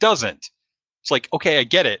situation, he doesn't. It's like, okay, I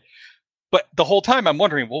get it. But the whole time I'm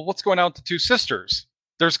wondering, well, what's going on with the two sisters?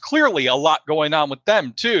 There's clearly a lot going on with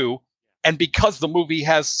them, too. And because the movie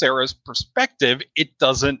has Sarah's perspective, it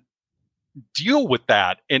doesn't deal with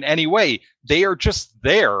that in any way. They are just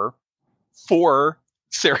there for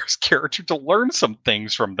Sarah's character to learn some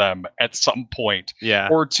things from them at some point. Yeah.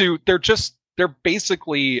 Or they're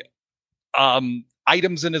basically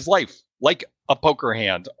items in his life, like a poker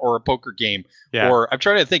hand or a poker game. Yeah. Or I'm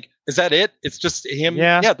trying to think, is that it? It's just him.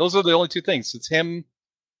 Yeah. Those are the only two things. It's him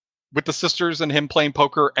with the sisters and him playing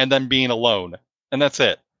poker and then being alone. And that's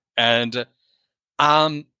it. And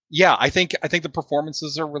I think the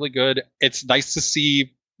performances are really good. It's nice to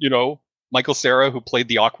see, Michael Cera, who played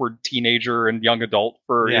the awkward teenager and young adult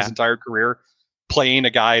for his entire career, playing a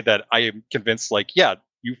guy that I am convinced,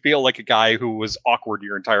 you feel like a guy who was awkward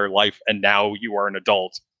your entire life, and now you are an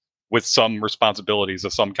adult with some responsibilities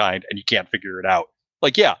of some kind, and you can't figure it out.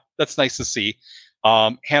 That's nice to see.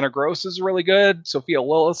 Hannah Gross is really good. Sophia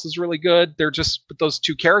Lillis is really good. But those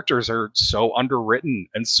two characters are so underwritten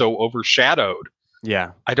and so overshadowed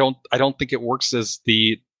Yeah. I don't think it works as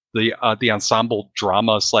the ensemble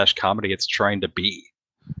drama / comedy it's trying to be.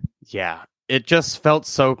 Yeah. It just felt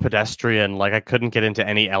so pedestrian. Like I couldn't get into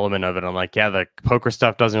any element of it. I'm like, yeah, the poker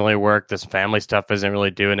stuff doesn't really work. This family stuff isn't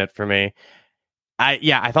really doing it for me.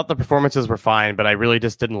 I thought the performances were fine, but I really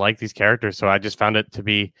just didn't like these characters. So I just found it to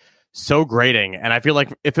be so grating. And I feel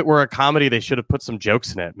like if it were a comedy, they should have put some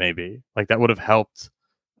jokes in it. Maybe like that would have helped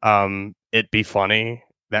it be funny.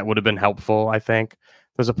 That would have been helpful. I think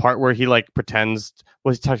there's a part where he like pretends.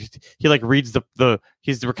 Well, he like reads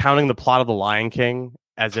he's recounting the plot of The Lion King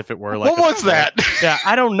as if it were like what was that? Yeah,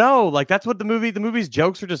 I don't know. Like that's what the movie's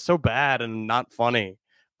jokes are just so bad and not funny.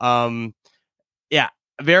 Yeah,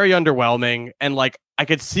 very underwhelming. And like I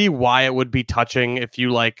could see why it would be touching if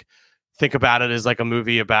you like think about it as like a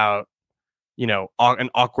movie about, you know, an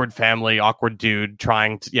awkward family, awkward dude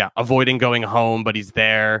trying to avoiding going home, but he's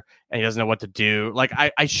there and he doesn't know what to do. Like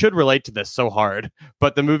I should relate to this so hard,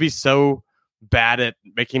 but the movie's so bad at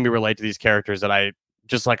making me relate to these characters that I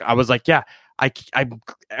was like, yeah,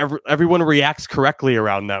 everyone reacts correctly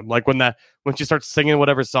around them. Like when she starts singing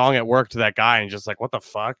whatever song at work to that guy and just like, what the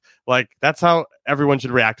fuck? Like that's how everyone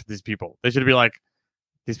should react to these people. They should be like,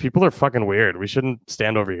 these people are fucking weird. We shouldn't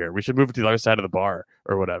stand over here. We should move to the other side of the bar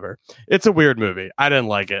or whatever. It's a weird movie. I didn't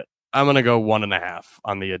like it. I'm going to go 1.5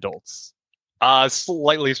 on the adults.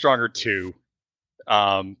 Slightly stronger 2.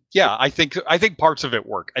 I think parts of it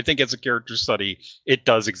work. I think as a character study, it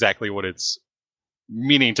does exactly what it's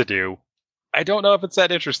meaning to do. I don't know if it's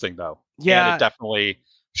that interesting though. Yeah, and it definitely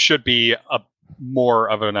should be more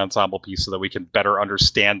of an ensemble piece so that we can better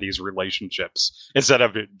understand these relationships instead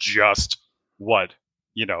of just what,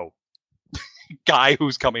 you know, guy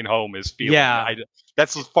who's coming home is feeling. Yeah,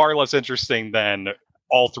 that's far less interesting than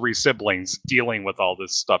all 3 siblings dealing with all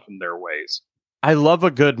this stuff in their ways. I love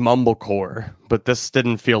a good mumblecore, but this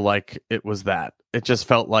didn't feel like it was that. It just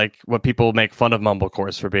felt like what people make fun of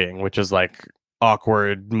mumblecores for being, which is like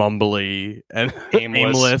awkward, mumbly, and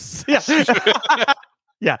aimless. Yeah.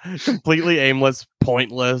 Yeah, completely aimless,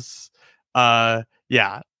 pointless.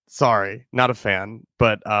 Yeah, sorry, not a fan,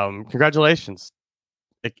 but congratulations.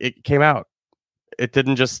 It came out. It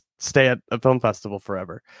didn't just stay at a film festival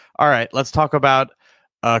forever. All right, let's talk about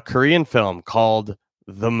a Korean film called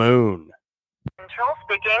The Moon. Control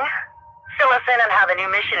speaking. Fill us in on how the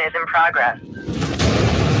new mission is in progress.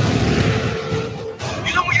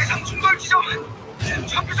 유성 예상 중돌 지점.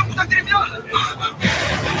 좌표 좀 부탁드립니다.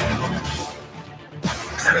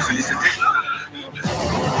 살아서 리셋해.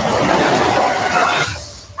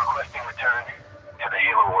 Requesting return to the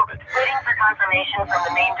Halo orbit. Waiting for confirmation from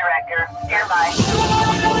the main director. Stand by.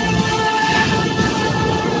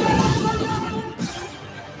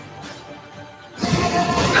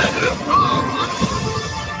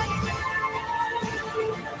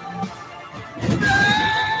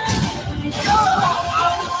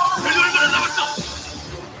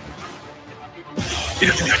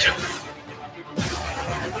 이렇게 하자.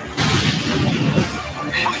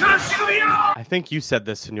 I think you said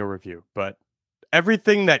this in your review, but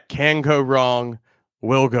everything that can go wrong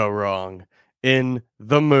will go wrong in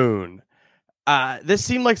The Moon. This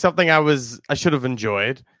seemed like something I should have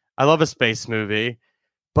enjoyed. I love a space movie,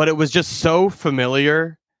 but it was just so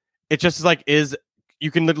familiar. It just like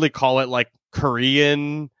you can literally call it like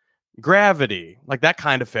Korean Gravity. Like that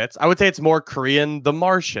kind of fits. I would say it's more Korean The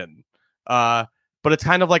Martian. But it's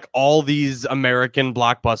kind of like all these American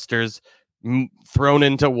blockbusters thrown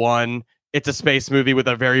into one. It's a space movie with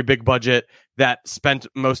a very big budget that spent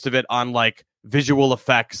most of it on like visual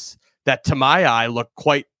effects that to my eye look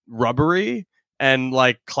quite rubbery and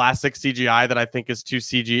like classic CGI that I think is too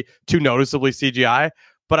noticeably CGI.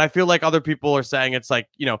 But I feel like other people are saying it's like,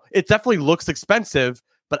 you know, it definitely looks expensive,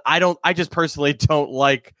 but I just personally don't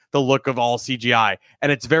like the look of all CGI.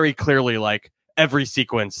 And it's very clearly like every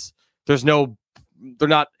sequence, they're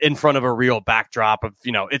not in front of a real backdrop of,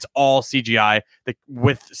 you know, it's all CGI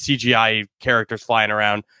with CGI characters flying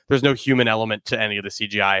around. There's no human element to any of the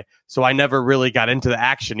CGI. So I never really got into the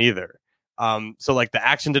action either. So like the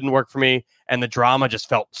action didn't work for me and the drama just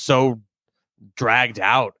felt so dragged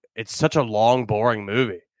out. It's such a long, boring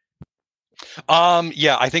movie.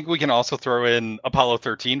 Yeah, I think we can also throw in Apollo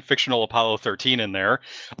 13, fictional Apollo 13 in there.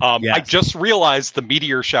 Yes. I just realized the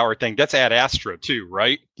meteor shower thing, that's Ad Astra too,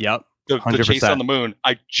 right? Yep. The chase on the moon,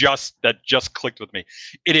 that just clicked with me.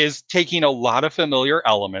 It is taking a lot of familiar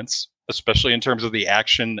elements, especially in terms of the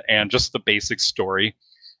action and just the basic story.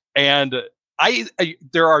 And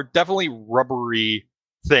there are definitely rubbery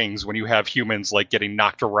things when you have humans like getting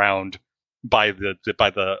knocked around by the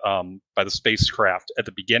spacecraft at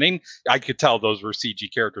the beginning. I could tell those were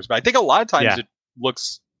CG characters, but I think a lot of times it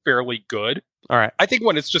looks fairly good. All right. I think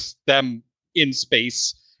when it's just them in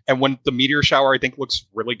space and when the meteor shower, I think looks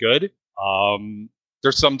really good.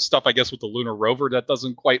 There's some stuff, I guess, with the lunar rover that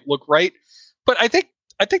doesn't quite look right, but I think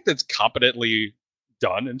that's competently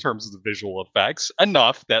done in terms of the visual effects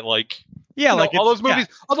enough that all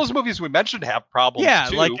those movies we mentioned have problems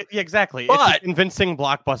too. Exactly. But it's a convincing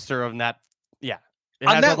blockbuster of that. Yeah. It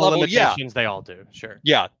on has that all the level, limitations they all do. Sure.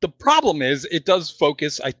 Yeah. The problem is it does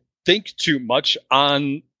focus, I think, too much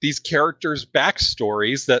on these characters'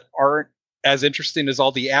 backstories that aren't as interesting as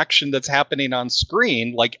all the action that's happening on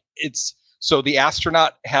screen. So the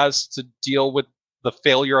astronaut has to deal with the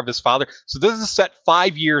failure of his father. So this is set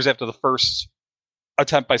 5 years after the first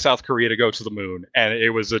attempt by South Korea to go to the moon, and it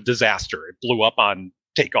was a disaster. It blew up on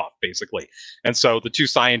takeoff, basically. And so the two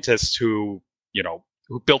scientists who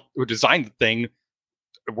designed the thing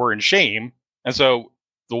were in shame. And so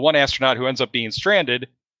the one astronaut who ends up being stranded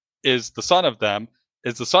is the son of that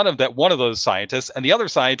one of those scientists, and the other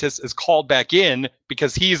scientist is called back in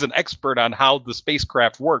because he's an expert on how the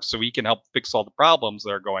spacecraft works, so he can help fix all the problems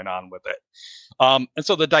that are going on with it. And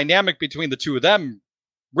so the dynamic between the two of them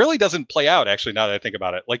really doesn't play out, actually, now that I think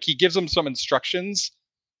about it. He gives them some instructions,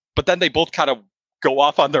 but then they both kind of go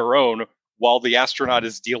off on their own while the astronaut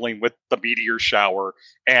is dealing with the meteor shower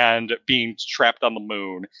and being trapped on the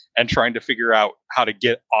moon and trying to figure out how to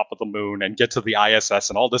get off of the moon and get to the ISS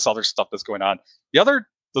and all this other stuff that's going on.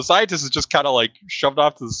 The scientist is just kind of shoved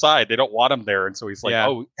off to the side. They don't want him there. And so he's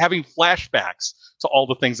having flashbacks to all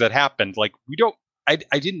the things that happened. I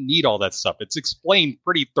didn't need all that stuff. It's explained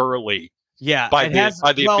pretty thoroughly. Yeah. By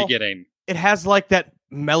the beginning. It has that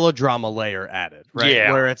melodrama layer added, right?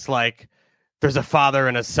 Yeah. Where it's there's a father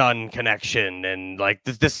and a son connection, and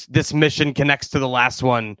this mission connects to the last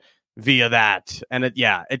one via that, and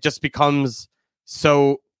it just becomes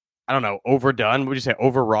so, I don't know, overdone. Would you say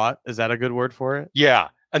overwrought? Is that a good word for it? Yeah,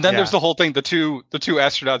 and then there's the whole thing. The two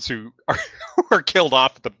astronauts who are killed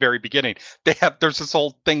off at the very beginning. There's this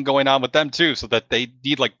whole thing going on with them too, so that they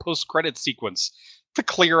need post-credit sequence to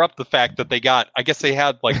clear up the fact that they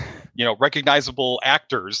had recognizable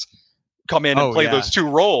actors come in and play those two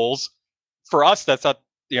roles. For us, that's not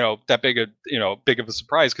that big of a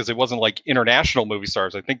surprise because it wasn't international movie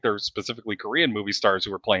stars. I think they're specifically Korean movie stars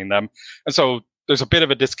who were playing them, and so there's a bit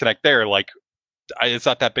of a disconnect there. It's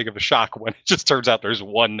not that big of a shock when it just turns out there's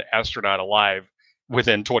one astronaut alive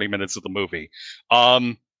within 20 minutes of the movie.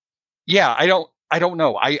 I don't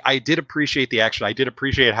know. I did appreciate the action. I did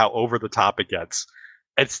appreciate how over the top it gets.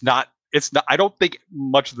 It's not. I don't think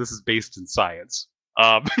much of this is based in science.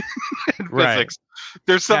 Physics.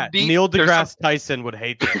 There's some Neil deGrasse Tyson would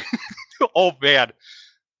hate that. Oh man.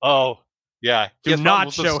 Oh yeah. Do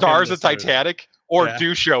not show the stars him of Titanic, or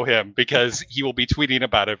do show him, because he will be tweeting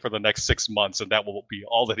about it for the next 6 months, and that will be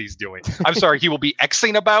all that he's doing. I'm sorry, he will be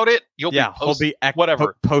Xing about it. He'll be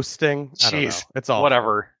posting. Jeez, it's all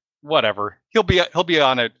whatever. He'll be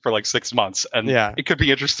on it for 6 months, and it could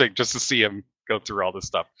be interesting just to see him go through all this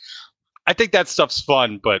stuff. I think that stuff's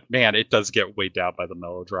fun, but man, it does get weighed down by the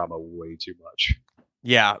melodrama way too much.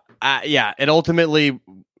 Yeah. It ultimately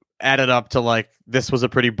added up to this was a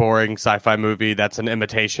pretty boring sci-fi movie that's an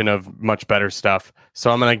imitation of much better stuff.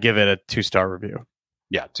 So I'm going to give it a 2-star review.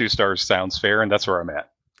 Yeah, 2 stars sounds fair, and that's where I'm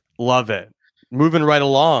at. Love it. Moving right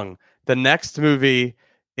along. The next movie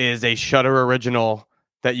is a Shudder original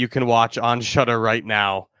that you can watch on Shudder right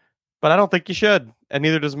now. But I don't think you should, and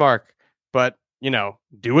neither does Mark. But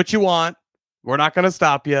do what you want. We're not going to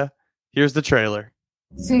stop you. Here's the trailer.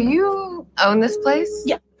 So you own this place?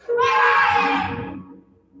 Yeah.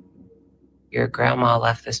 Your grandma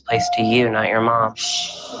left this place to you, not your mom.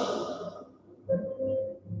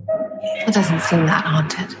 It doesn't seem that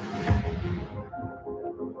haunted.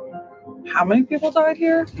 How many people died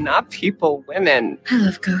here? Not people, women. I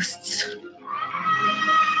love ghosts.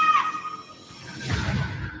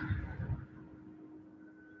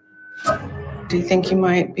 Do you think you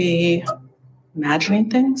might be imagining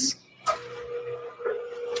things?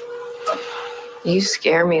 You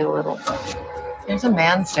scare me a little. There's a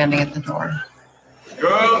man standing at the door.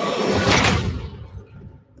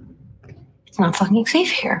 It's not fucking safe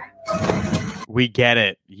here. We get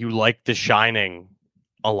it. You like The Shining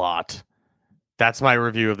a lot. That's my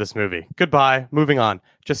review of this movie. Goodbye. Moving on.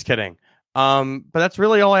 Just kidding. But that's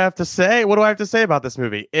really all I have to say. What do I have to say about this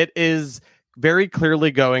movie? It is very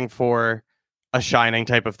clearly going for a Shining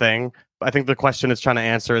type of thing. I think the question it's trying to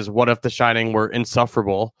answer is, what if The Shining were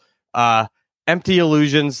insufferable? Empty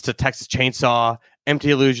allusions to Texas Chainsaw,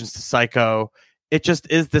 empty allusions to Psycho. It just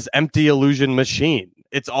is this empty illusion machine.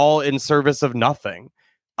 It's all in service of nothing.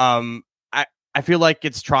 I feel like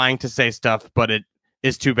it's trying to say stuff, but it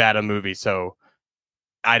is too bad a movie. So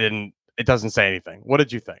It doesn't say anything. What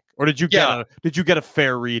did you think? Or did you get a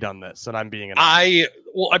fair read on this? And I'm being I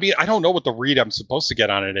don't know what the read I'm supposed to get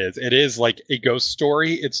on it is. It is like a ghost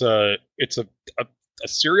story. It's a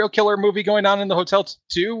serial killer movie going on in the hotel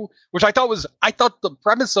too, which I thought the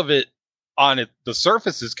premise of it the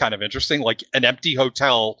surface is kind of interesting, like an empty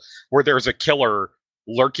hotel where there's a killer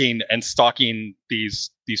lurking and stalking these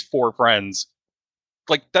four friends.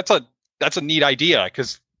 Like that's a neat idea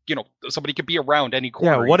because somebody could be around any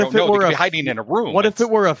corner. Yeah, what if it were they could be hiding in a room? What if it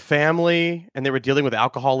were a family and they were dealing with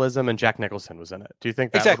alcoholism and Jack Nicholson was in it? Do you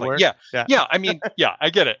think that would work? Yeah. I mean, yeah, I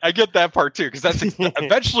get it. I get that part too because that's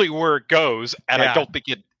eventually where it goes, and I don't think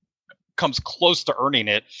it comes close to earning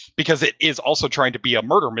it because it is also trying to be a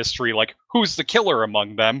murder mystery, like who's the killer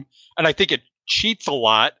among them, and I think it cheats a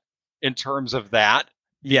lot in terms of that.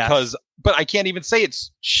 But I can't even say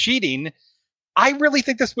it's cheating. I really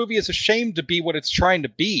think this movie is ashamed to be what it's trying to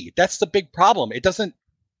be. That's the big problem. It doesn't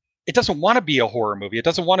want to be a horror movie. It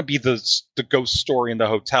doesn't want to be the ghost story in the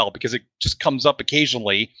hotel because it just comes up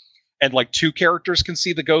occasionally and like two characters can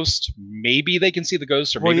see the ghost. Maybe they can see the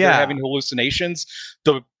ghost, or maybe they're having hallucinations.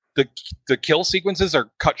 The kill sequences are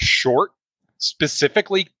cut short.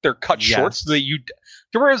 Specifically, they're cut short so that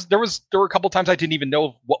there were a couple times I didn't even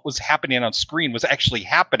know what was happening on screen was actually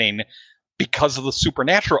happening because of the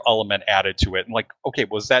supernatural element added to it. And like, okay,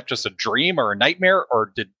 was that just a dream or a nightmare,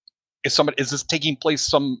 or is this taking place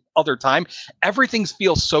some other time? Everything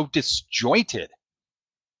feels so disjointed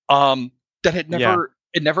that it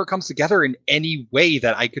never comes together in any way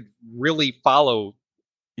that I could really follow.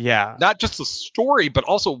 Yeah. Not just the story, but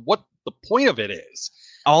also what the point of it is.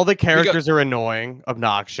 All the characters are annoying,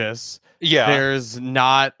 obnoxious. Yeah. There's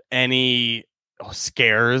not any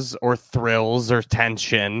scares or thrills or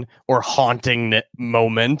tension or haunting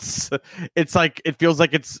moments. It's like, it feels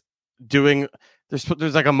like it's doing,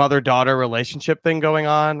 there's like a mother-daughter relationship thing going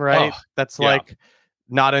on, right? That's like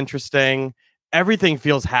not interesting. Everything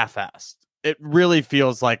feels half-assed. It really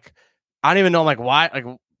feels like, I don't even know, like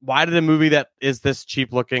why did a movie that is this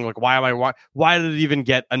cheap looking, like why did it even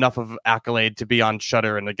get enough of accolade to be on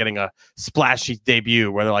Shudder and getting a splashy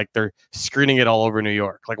debut where they're screening it all over New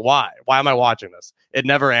York? Like why am I watching this? It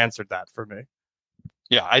never answered that for me.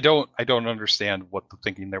 Yeah, I don't understand what the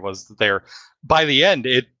thinking there was there. By the end,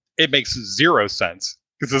 it makes zero sense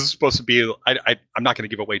because this is supposed to be, I'm not going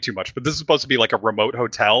to give away too much, but this is supposed to be like a remote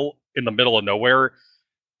hotel in the middle of nowhere.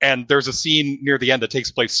 And there's a scene near the end that takes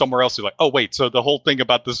place somewhere else. You're like, oh, wait, so the whole thing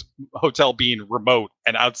about this hotel being remote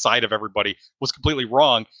and outside of everybody was completely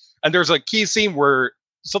wrong. And there's a key scene where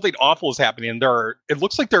something awful is happening. And it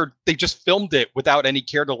looks like they just filmed it without any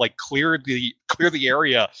care to like clear the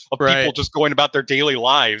area of people just going about their daily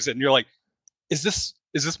lives. And you're like, is this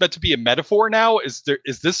meant to be a metaphor now? Is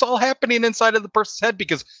this all happening inside of the person's head?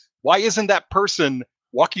 Because why isn't that person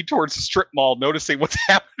walking towards the strip mall, noticing what's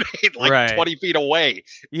happening 20 feet away?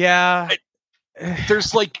 Yeah.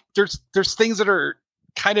 There's things that are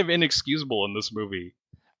kind of inexcusable in this movie.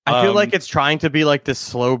 I feel like it's trying to be like this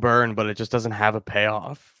slow burn, but it just doesn't have a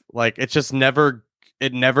payoff. Like it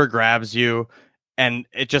never grabs you. And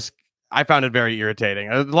I found it very irritating.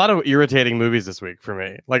 A lot of irritating movies this week for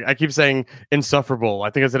me. Like I keep saying insufferable. I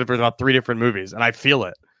think I said it for about 3 different movies, and I feel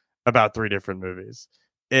it about 3 different movies.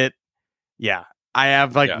 I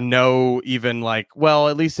have no even like, well,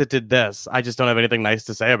 at least it did this. I just don't have anything nice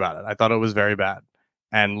to say about it. I thought it was very bad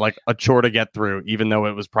and like a chore to get through, even though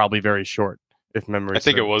it was probably very short. If memory, I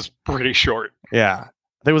think it was pretty short. Yeah,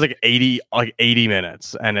 I think it was like 80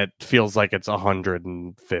 minutes, and it feels like it's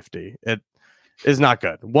 150. It is not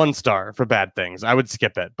good. 1 star for bad things. I would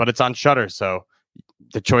skip it, but it's on Shudder, so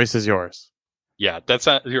the choice is yours. Yeah, that's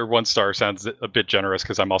not, your 1 star sounds a bit generous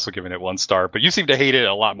because I'm also giving it 1 star, but you seem to hate it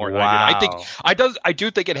a lot more than I did. I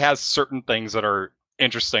do think it has certain things that are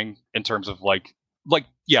interesting in terms of like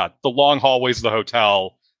the long hallways of the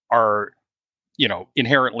hotel are,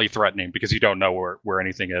 inherently threatening because you don't know where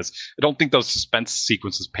anything is. I don't think those suspense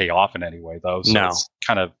sequences pay off in any way though. So it's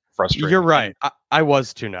kind of frustrating. You're right. I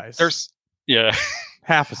was too nice.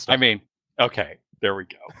 Half a star. I mean, okay, there we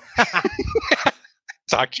go.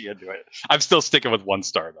 Talk you into it. I'm still sticking with 1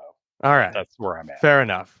 star though. All right, that's where I'm at. Fair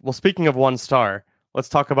enough. Well, speaking of 1 star, let's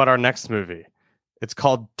talk about our next movie. It's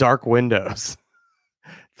called Dark Windows.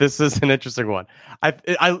 This is an interesting one.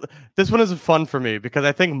 This one is fun for me because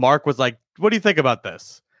I think Mark was like, "What do you think about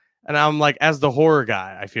this?" And I'm like, as the horror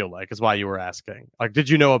guy, I feel like is why you were asking. Like, did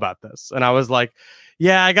you know about this? And I was like,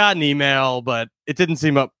 yeah, I got an email, but it didn't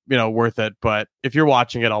seem worth it. But if you're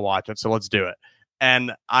watching it, I'll watch it. So let's do it.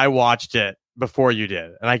 And I watched it before you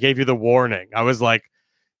did, and I gave you the warning. I was like,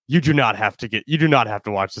 you do not have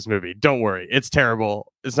to watch this movie. Don't worry, it's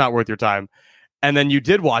terrible. It's not worth your time. And then you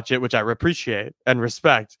did watch it, which I appreciate and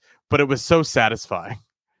respect, but it was so satisfying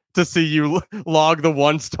to see you log the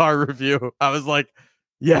 1-star review. I was like,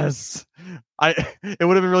 yes. It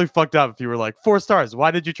would have been really fucked up if you were like, 4 stars.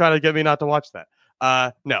 Why did you try to get me not to watch that?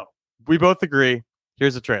 No, we both agree.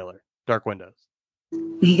 Here's a trailer. Dark Windows.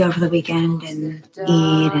 We go for the weekend and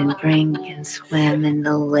eat and drink and swim in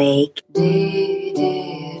the lake. We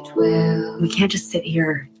can't just sit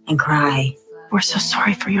here and cry. We're so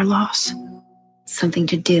sorry for your loss. It's something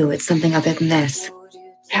to do. It's something other than this.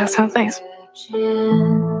 Yeah, something.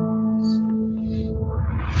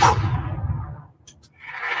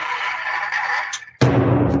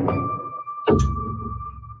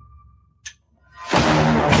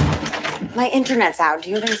 My internet's out. Do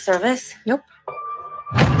you have any service? Nope.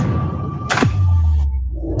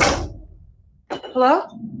 Hello?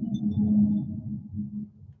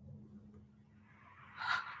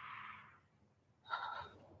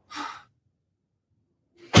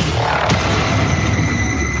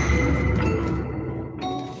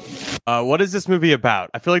 What is this movie about?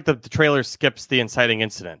 I feel like the trailer skips the inciting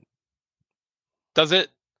incident. Does it?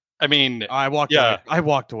 I mean, I walked away.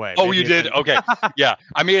 Oh, Maybe you it did? didn't. Okay. Yeah.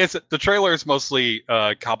 I mean, the trailer is mostly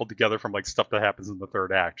cobbled together from like stuff that happens in the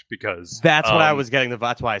third act because That's what I was getting.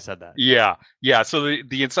 That's why I said that. Yeah. So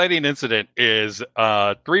the inciting incident is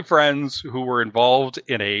 3 friends who were involved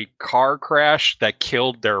in a car crash that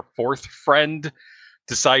killed their 4th friend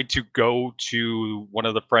decide to go to one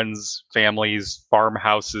of the friends' family's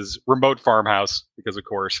remote farmhouse, because of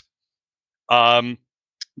course, to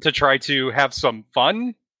try to have some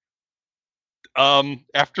fun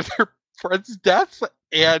after their friend's death.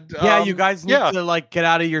 And you guys need to like get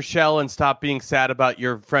out of your shell and stop being sad about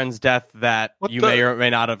your friend's death that may or may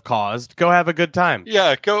not have caused. Go have a good time.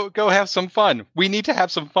 Yeah, go have some fun. We need to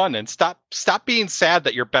have some fun and stop being sad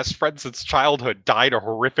that your best friend since childhood died a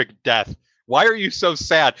horrific death. Why are you so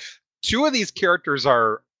sad? 2 of these characters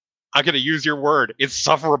are, I'm going to use your word,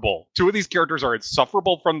 insufferable. 2 of these characters are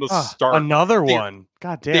insufferable from the start. Another one.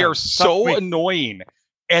 God damn. They are so annoying,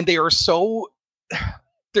 and they are so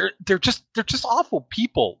they're just awful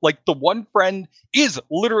people. Like the one friend is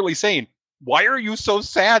literally saying, "Why are you so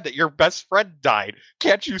sad that your best friend died?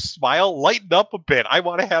 Can't you smile? Lighten up a bit. I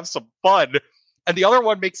want to have some fun." And the other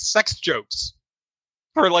one makes sex jokes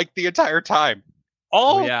for like the entire time.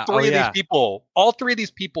 All three of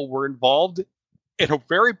these people were involved in a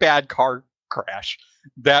very bad car crash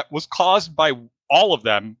that was caused by all of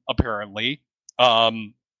them, apparently,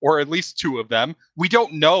 or at least 2 of them. We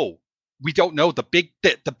don't know. The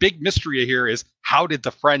big mystery here is, how did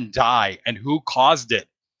the friend die and who caused it?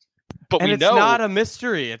 But it's not a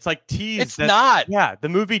mystery. It's like teased. It's not. Yeah, the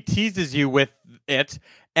movie teases you with it,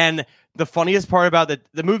 and the funniest part about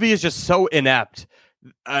the movie is just so inept.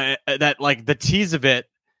 That like the tease of it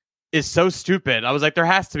is so stupid. I was like, there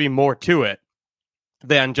has to be more to it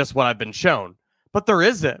than just what I've been shown, but there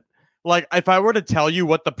isn't. Like, if I were to tell you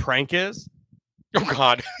what the prank is, oh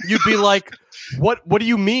god, you'd be like, what do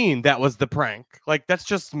you mean that was the prank? Like, that's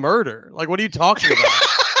just murder. Like, what are you talking about?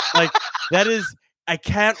 Like, that is, I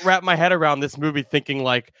can't wrap my head around this movie thinking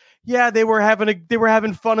like, yeah, they were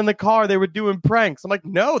having fun in the car, they were doing pranks. I'm like,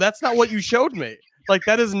 no, that's not what you showed me. Like,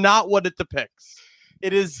 that is not what it depicts.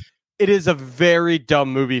 It is a very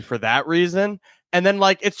dumb movie for that reason. And then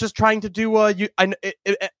like it's just trying to do it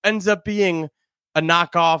ends up being a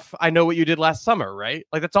knockoff I Know What You Did Last Summer, right?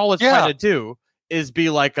 Like that's all it's trying to do is be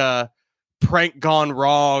like a prank gone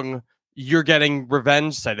wrong, you're getting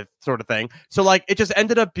revenge sort of thing. So like it just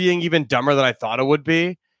ended up being even dumber than I thought it would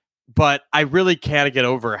be. But I really can't get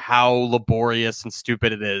over how laborious and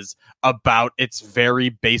stupid it is about its very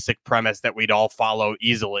basic premise that we'd all follow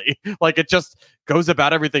easily. Like it just goes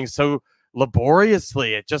about everything so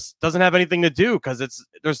laboriously. It just doesn't have anything to do because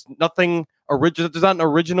there's nothing original. There's not an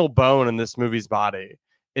original bone in this movie's body.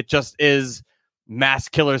 It just is mass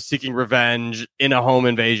killers seeking revenge in a home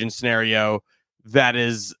invasion scenario. That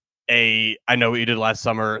is I Know What You Did Last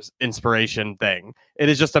Summer inspiration thing. It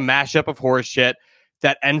is just a mashup of horror shit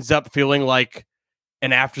that ends up feeling like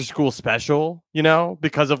an after school special, you know,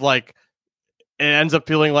 because of like, it ends up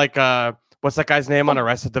feeling like, what's that guy's name on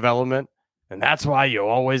Arrested Development? And that's why you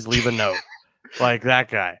always leave a note. Like that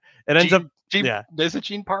guy. It ends up, Is it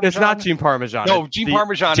Gene Parmesan? It's not Gene Parmesan. No, Gene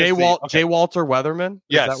Parmesan J. Walter Weatherman?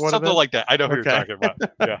 Yes, something like that. I know who you're talking about.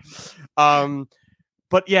 Yeah.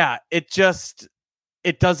 But yeah, it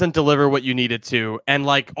doesn't deliver what you need it to. And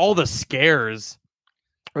like all the scares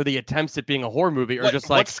or the attempts at being a horror movie are just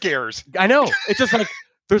like... What scares? I know. It's just like,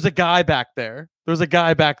 there's a guy back there.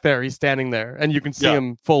 He's standing there and you can see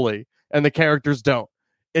him fully and the characters don't.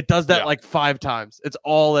 It does that like 5 times. It's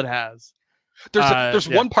all it has. There's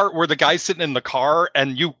one part where the guy's sitting in the car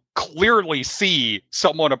and you clearly see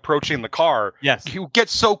someone approaching the car. Yes. You get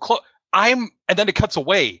so close. And then it cuts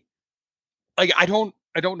away. Like, I don't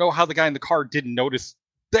know how the guy in the car didn't notice.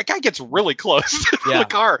 That guy gets really close to the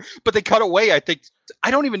car, but they cut away.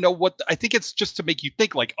 I don't even know I think it's just to make you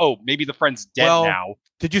think like, oh, maybe the friend's dead now.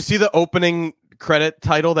 Did you see the opening credit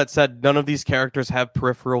title that said none of these characters have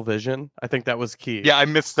peripheral vision? I think that was key. Yeah, I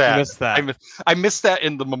missed that. You missed that. I missed that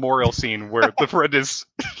in the memorial scene where the friend is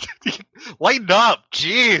lighten up.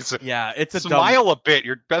 Jeez. Yeah, it's a smile a bit.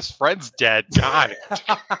 Your best friend's dead. God.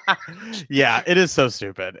 Yeah, it is so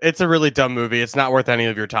stupid. It's a really dumb movie. It's not worth any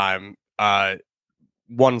of your time.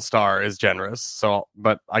 1 star is generous,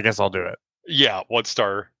 but I guess I'll do it. Yeah, 1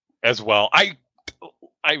 star as well.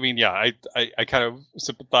 I mean, yeah, I kind of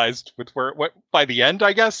sympathized with where it went by the end,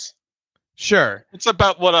 I guess. Sure. It's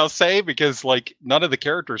about what I'll say, because like none of the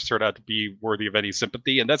characters turned out to be worthy of any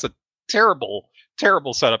sympathy, and that's a terrible,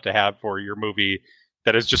 terrible setup to have for your movie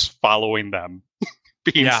that is just following them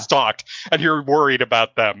being stalked, and you're worried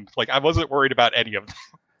about them. Like, I wasn't worried about any of them.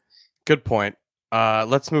 Good point.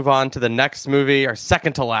 Let's move on to the next movie, our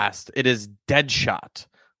second to last. It is Deadshot,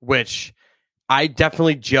 which I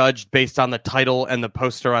definitely judged based on the title and the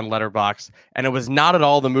poster on Letterboxd, and it was not at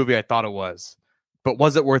all the movie I thought it was. But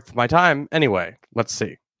was it worth my time? Anyway, let's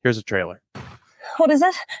see. Here's a trailer. What is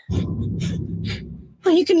it?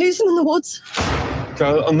 Well, you can lose them in the woods.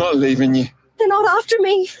 Girl, I'm not leaving you. They're not after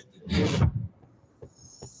me.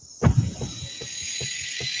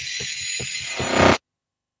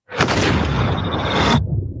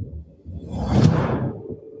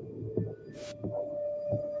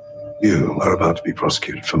 You are about to be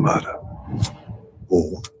prosecuted for murder.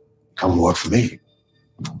 Or come work for me.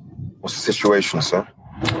 What's the situation, sir?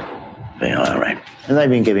 The IRA. And they've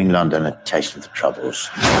been giving London a taste of the troubles.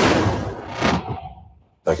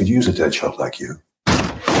 I could use a dead shot like you.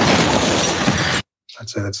 I'd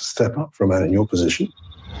say that's a step up for a man in your position.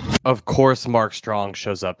 Of course, Mark Strong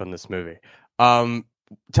shows up in this movie.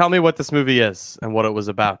 Tell me what this movie is and what it was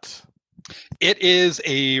about. It is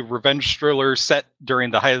a revenge thriller set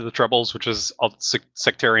during the height of the Troubles, which is all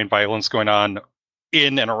sectarian violence going on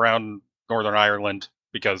in and around Northern Ireland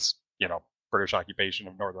because, British occupation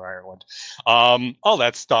of Northern Ireland. All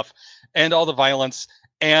that stuff and all the violence.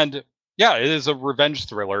 And yeah, it is a revenge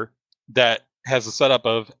thriller that has a setup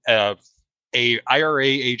of a IRA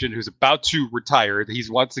agent who's about to retire. He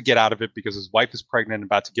wants to get out of it because his wife is pregnant and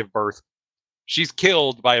about to give birth. She's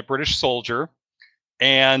killed by a British soldier.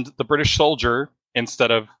 And the British soldier, instead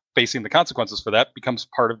of facing the consequences for that, becomes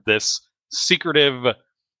part of this secretive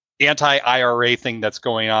anti-IRA thing that's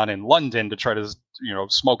going on in London to try to,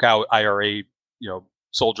 smoke out IRA,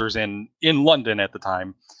 soldiers in London at the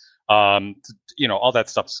time. All that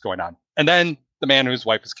stuff is going on. And then the man whose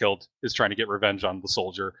wife is killed is trying to get revenge on the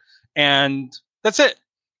soldier. And that's it.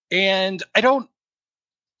 And there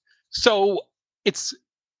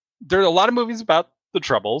are a lot of movies about the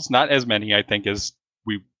Troubles, not as many, I think, as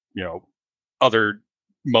other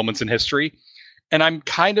moments in history. And I'm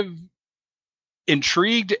kind of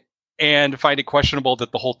intrigued and find it questionable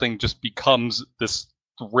that the whole thing just becomes this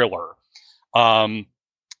thriller. And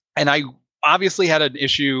I obviously had an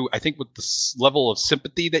issue, I think, with the level of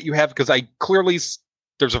sympathy that you have, because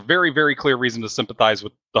there's a very, very clear reason to sympathize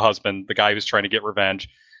with the husband, the guy who's trying to get revenge.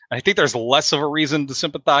 And I think there's less of a reason to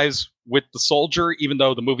sympathize with the soldier, even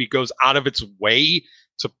though the movie goes out of its way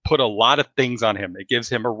to put a lot of things on him. It gives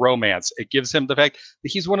him a romance. It gives him the fact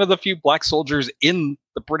that he's one of the few black soldiers in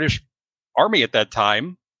the British Army at that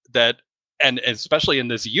time, and especially in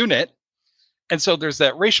this unit. And so there's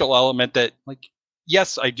that racial element that, like,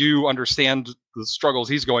 yes, I do understand the struggles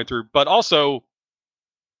he's going through, but also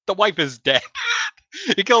the wife is dead.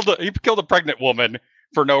 He killed a pregnant woman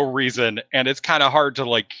for no reason, and it's kind of hard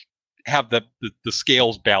to have the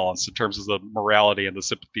scales balanced in terms of the morality and the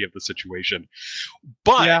sympathy of the situation.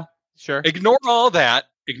 But yeah, sure. Ignore all that.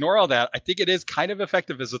 I think it is kind of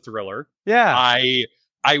effective as a thriller. Yeah.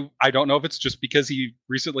 I don't know if it's just because he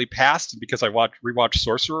recently passed and because I rewatched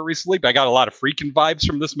Sorcerer recently, but I got a lot of Freakin' vibes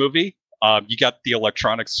from this movie. You got the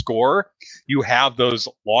electronic score. You have those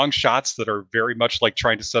long shots that are very much like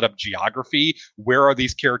trying to set up geography. Where are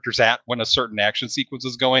these characters at when a certain action sequence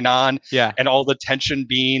is going on? Yeah. And all the tension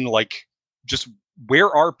being like, just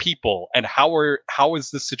where are people and how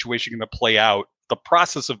is this situation going to play out? The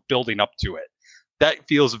process of building up to it. That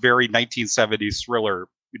feels very 1970s thriller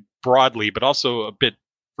broadly, but also a bit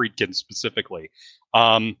Friedkin specifically.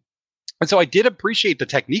 And so I did appreciate the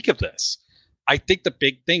technique of this. I think the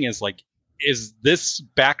big thing is this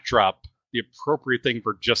backdrop the appropriate thing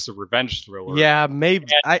for just a revenge thriller? Yeah, maybe.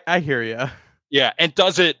 I hear you. Yeah, and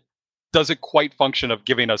does it does it quite function of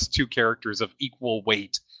giving us two characters of equal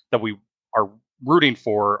weight that we are rooting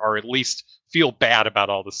for, or at least feel bad about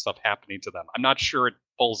all this stuff happening to them. I'm not sure it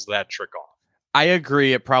pulls that trick off. I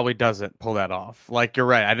agree. It probably doesn't pull that off. Like, you're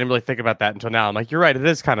right. I didn't really think about that until now. I'm like, you're right. It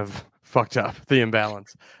is kind of fucked up, the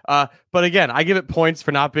imbalance. But again, I give it points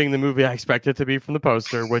for not being the movie I expected it to be from the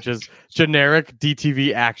poster, which is generic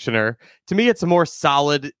DTV actioner. To me, it's a more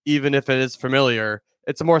solid, even if it is familiar,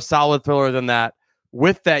 it's a more solid thriller than that,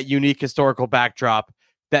 with that unique historical backdrop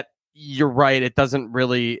that, you're right, it doesn't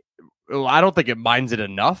really, I don't think it minds it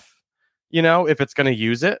enough, if it's going to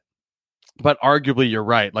use it. But arguably, you're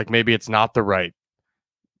right. Like, maybe it's not the right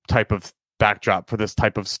type of backdrop for this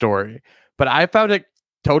type of story. But I found it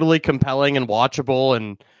totally compelling and watchable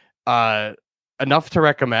and enough to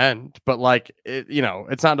recommend. But like,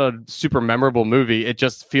 it's not a super memorable movie. It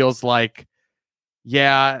just feels like,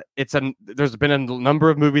 there's been a number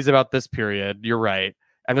of movies about this period. You're right.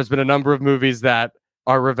 And there's been a number of movies that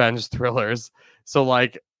are revenge thrillers. So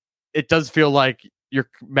like, it does feel like you're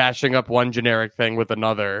mashing up one generic thing with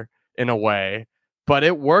another in a way, but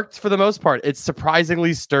it worked for the most part. It's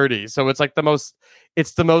surprisingly sturdy. So it's like the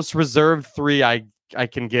most reserved 3 I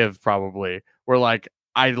can give, probably, where like,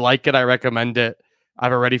 I like it. I recommend it.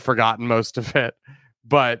 I've already forgotten most of it,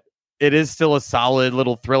 but it is still a solid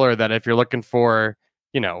little thriller that if you're looking for,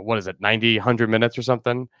 what is it, 90, 100 minutes or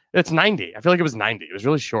something? It's 90. I feel like it was 90. It was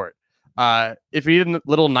really short. If you need a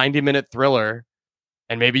little 90-minute thriller,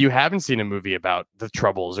 and maybe you haven't seen a movie about the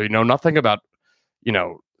Troubles, or nothing about,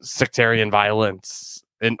 sectarian violence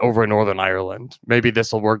over in Northern Ireland, maybe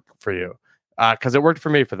this will work for you, because it worked for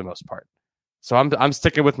me for the most part. So I'm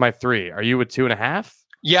sticking with my 3. Are you at 2.5?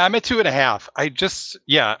 Yeah, I'm at 2.5.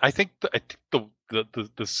 I think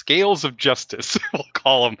the scales of justice, we'll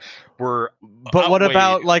call them, were. But what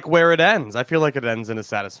about like where it ends? I feel like it ends in a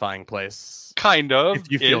satisfying place. Kind of.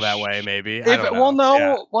 If you feel that way, maybe.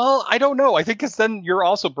 Well, I don't know. I think because then you're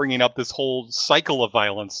also bringing up this whole cycle of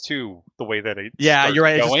violence too. The way that it. Yeah, you're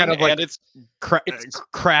right. Going, it's kind of like it's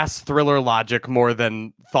crass thriller logic more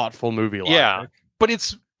than thoughtful movie logic. Yeah, but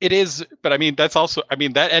it is. But I mean, that's also. I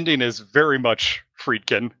mean, that ending is very much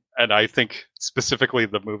Friedkin. And I think specifically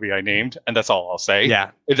the movie I named, and that's all I'll say.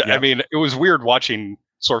 Yeah. I mean, it was weird watching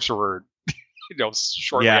Sorcerer,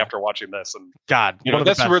 shortly after watching this, and God,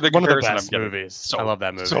 that's where the comparison I'm getting. Movies. So, I love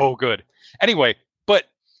that movie. So good. Anyway, but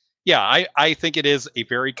yeah, I think it is a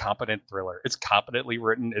very competent thriller. It's competently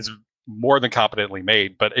written. It's more than competently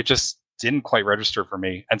made, but it just didn't quite register for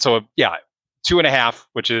me. And so, 2.5,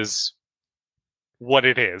 which is what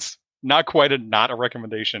it is. Not a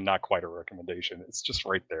recommendation, not quite a recommendation. It's just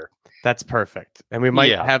right there. That's perfect. And we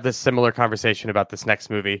might have this similar conversation about this next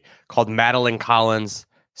movie called Madeleine Collins,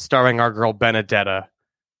 starring our girl Benedetta,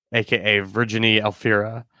 aka Virginie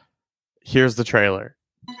Elfira. Here's the trailer.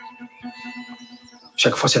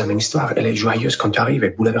 Chaque fois, c'est la même histoire. Elle est joyeuse quand tu arrives et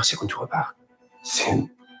bouleversée quand tu repars. C'est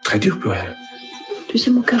très dur pour elle. Tu sais,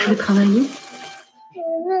 mon cœur, je vais travailler. Je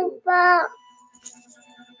veux pas.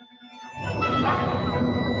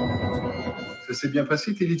 Ça s'est bien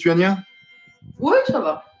passé, tes lituaniens? Oui, ça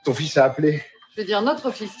va. Ton fils a appelé? Je vais dire notre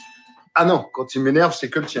fils. Ah non, quand il m'énerve, c'est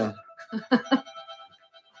que le tien.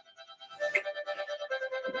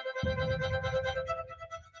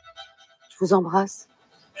 Je vous embrasse.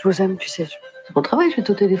 Je vous aime, tu sais. C'est mon travail, je vais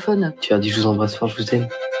au téléphone. Tu as dit je vous embrasse fort, je vous aime.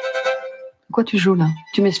 Quoi tu joues là?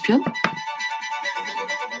 Tu m'espionnes?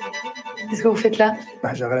 Qu'est-ce que vous faites là?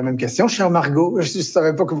 J'aurais la même question, chère Margot. Je ne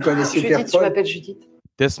savais pas que vous connaissiez Pierre Judith, je m'appelle Judith.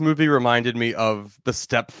 This movie reminded me of The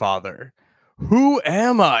Stepfather. Who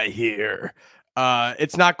am I here?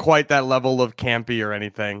 It's not quite that level of campy or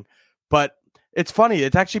anything, but it's funny.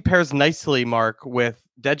 It actually pairs nicely, Mark, with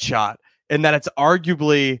Deadshot in that it's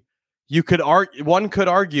arguably, one could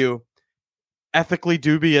argue, ethically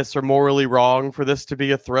dubious or morally wrong for this to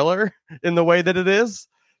be a thriller in the way that it is,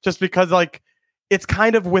 just because like it's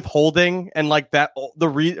kind of withholding, and like that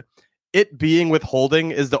it being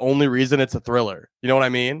withholding is the only reason it's a thriller. You know what I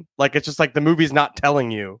mean? Like, it's just like the movie's not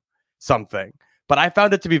telling you something. But I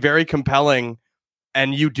found it to be very compelling.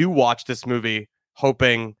 And you do watch this movie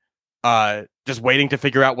hoping, just waiting to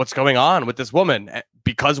figure out what's going on with this woman.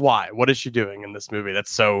 Because why? What is she doing in this movie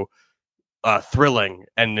that's so thrilling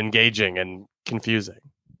and engaging and confusing?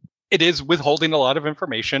 It is withholding a lot of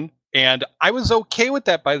information. And I was okay with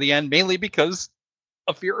that by the end, mainly because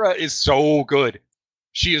Elfira is so good.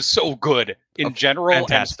 She is so good in general,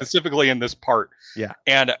 fantastic. And specifically in this part. Yeah.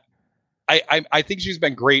 And I think she's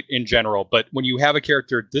been great in general, but when you have a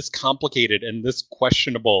character this complicated and this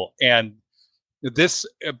questionable, and this,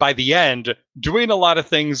 by the end, doing a lot of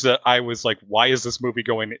things that I was like, why is this movie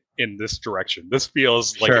going in this direction? This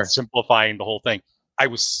feels like it's simplifying the whole thing. I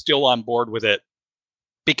was still on board with it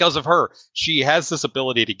because of her. She has this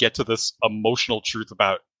ability to get to this emotional truth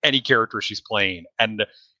about any character she's playing. And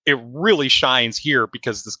it really shines here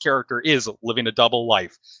because this character is living a double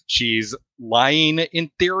life. She's lying in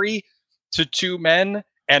theory to two men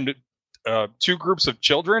and two groups of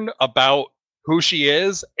children about who she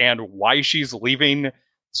is and why she's leaving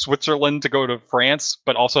Switzerland to go to France,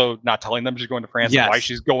 but also not telling them she's going to France. Yes. And why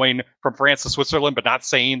she's going from France to Switzerland, but not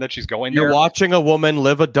saying that she's going You're there. watching a woman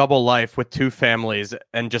live a double life with two families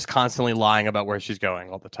and just constantly lying about where she's going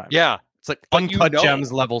all the time. Yeah. It's like But Uncut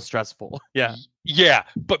Gems level stressful. Yeah. Yeah,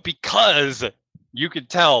 but because you could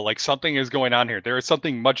tell like something is going on here. There is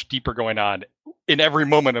something much deeper going on in every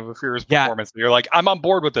moment of Afira's performance. You're like, I'm on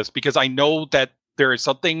board with this because I know that there is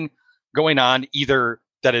something going on either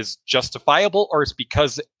that is justifiable or it's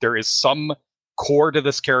because there is some core to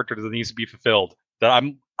this character that needs to be fulfilled. That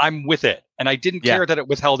I'm with it. And I didn't care that it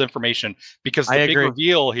withheld information because the big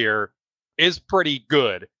reveal here is pretty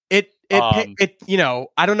good. It you know,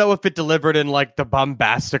 I don't know if it delivered in like the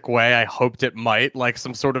bombastic way I hoped it might, like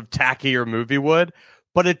some sort of tackier movie would,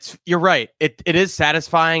 but you're right. It is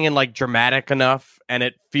satisfying and like dramatic enough and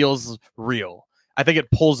it feels real. I think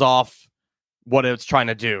it pulls off what it's trying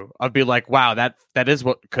to do. I'd be like, wow, that is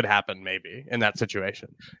what could happen maybe in that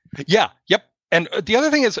situation. Yeah. Yep. And the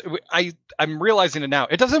other thing is I'm realizing it now.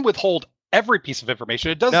 It doesn't withhold every piece of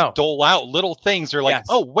information. It does dole out little things. They're like,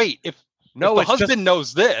 oh wait, if the husband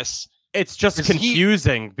knows this, it's just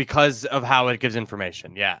confusing because of how it gives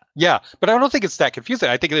information. Yeah. Yeah. But I don't think it's that confusing.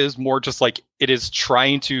 I think it is more just like it is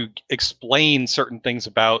trying to explain certain things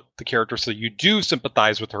about the character so you do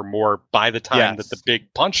sympathize with her more by the time that the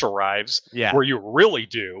big punch arrives, where you really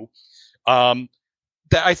do. That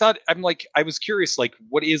I thought, I was curious, like,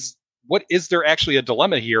 what is there actually a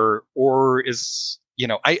dilemma here? Or is, you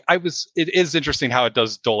know, it is interesting how it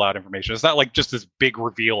does dole out information. It's not like just this big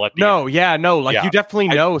reveal at the end. You definitely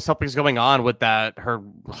know something's going on with her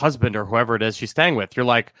husband or whoever it is she's staying with. You're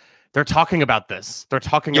like, they're talking about this. They're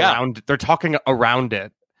talking around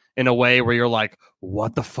it in a way where you're like,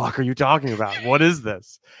 what the fuck are you talking about? What is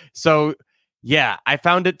this? So yeah, I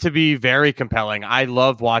found it to be very compelling. I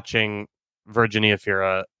love watching Virginia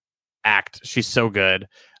Fira act. She's so good.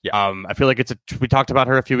 Yeah. I feel like we talked about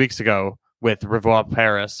her a few weeks ago with Revoir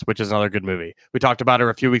Paris, which is another good movie. We talked about her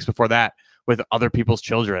a few weeks before that with Other People's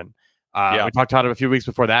Children. We talked about her a few weeks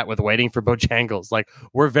before that with Waiting for Bojangles. Like,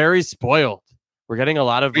 we're very spoiled. We're getting a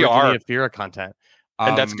lot of Virginia Fira content.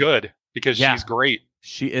 And that's good because she's great.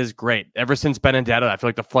 She is great. Ever since Benedetta, I feel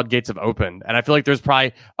like the floodgates have opened. And I feel like there's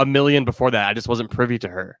probably a million before that. I just wasn't privy to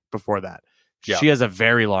her before that. Yeah. She has a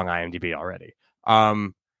very long IMDb already.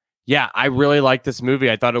 Yeah, I really liked this movie.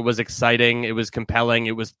 I thought it was exciting. It was compelling.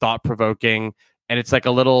 It was thought-provoking. And it's like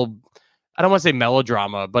a little, I don't want to say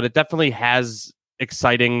melodrama, but it definitely has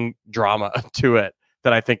exciting drama to it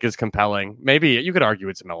that I think is compelling. Maybe you could argue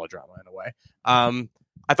it's a melodrama in a way.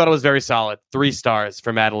 I thought it was very solid. 3 stars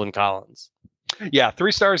for Madeleine Collins. Yeah,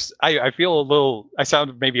 3 stars. I feel I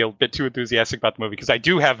sound maybe a bit too enthusiastic about the movie because I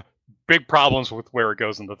do have big problems with where it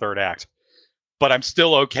goes in the third act. But I'm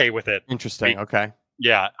still okay with it. Interesting. Okay.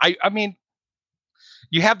 Yeah, I mean,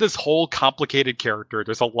 you have this whole complicated character.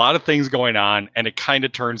 There's a lot of things going on, and it kind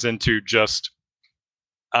of turns into just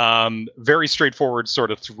very straightforward sort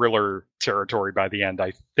of thriller territory by the end,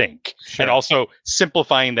 I think. Sure. And also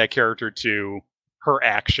simplifying that character to her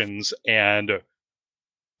actions and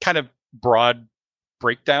kind of broad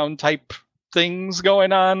breakdown type things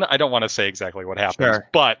going on. I don't want to say exactly what happens,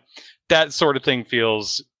 but that sort of thing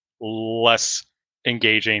feels less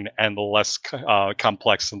engaging and less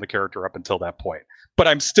complex than the character up until that point. But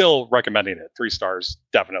I'm still recommending it. 3 stars,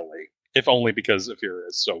 definitely. If only because Afira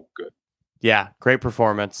is so good. Yeah, great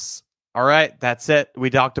performance. All right, that's it.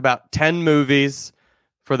 We talked about 10 movies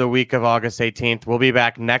for the week of August 18th. We'll be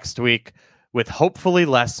back next week with hopefully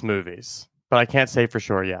less movies. But I can't say for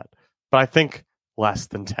sure yet. But I think less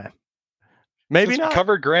than 10. Maybe not. We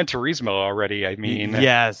covered Gran Turismo already. I mean,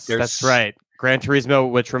 yes, that's right. Gran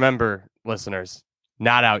Turismo, which remember, listeners,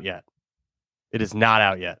 not out yet. It is not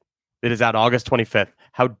out yet. It is out August 25th.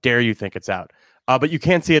 How dare you think it's out? But you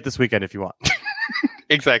can see it this weekend if you want.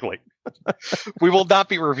 Exactly. We will not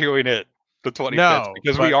be reviewing it the 25th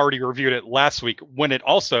because we already reviewed it last week when it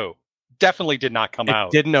also definitely did not come out.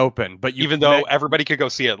 It didn't open, but even though everybody could go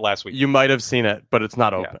see it last week. You might have seen it, but it's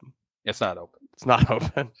not open. Yeah, it's not open. It's not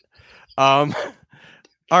open. All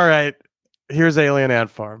right. Here's Alien Ant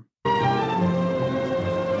Farm.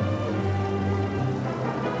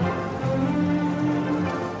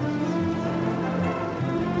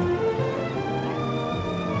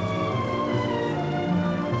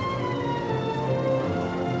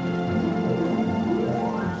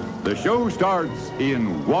 The show starts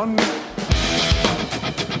in 1...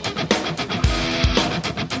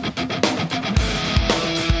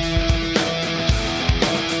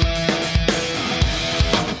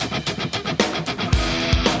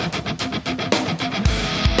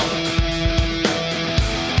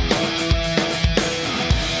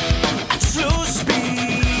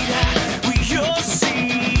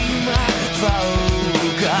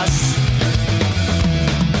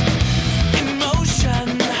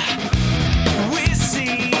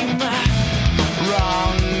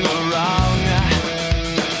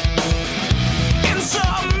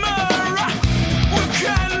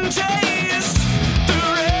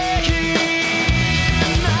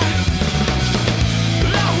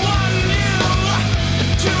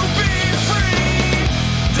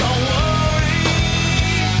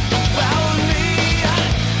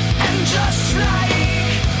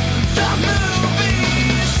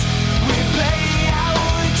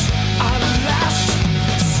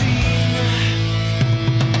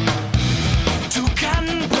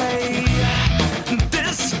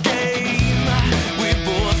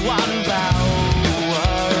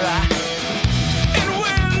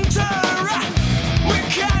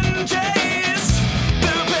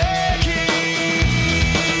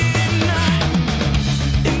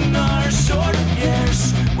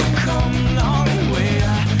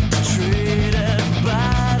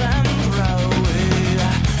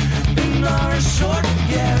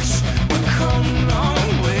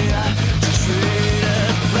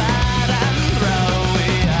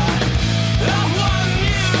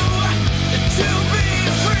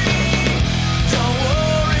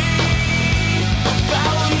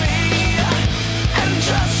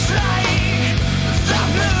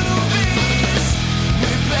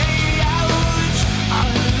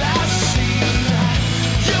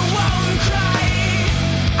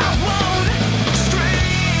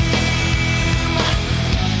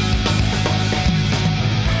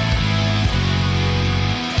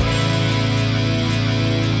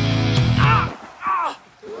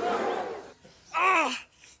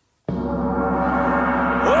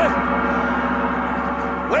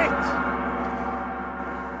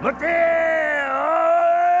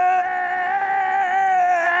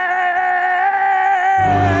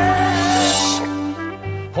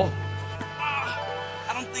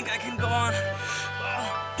 I don't think I can go on.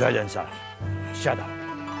 Shut up.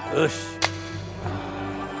 Ush.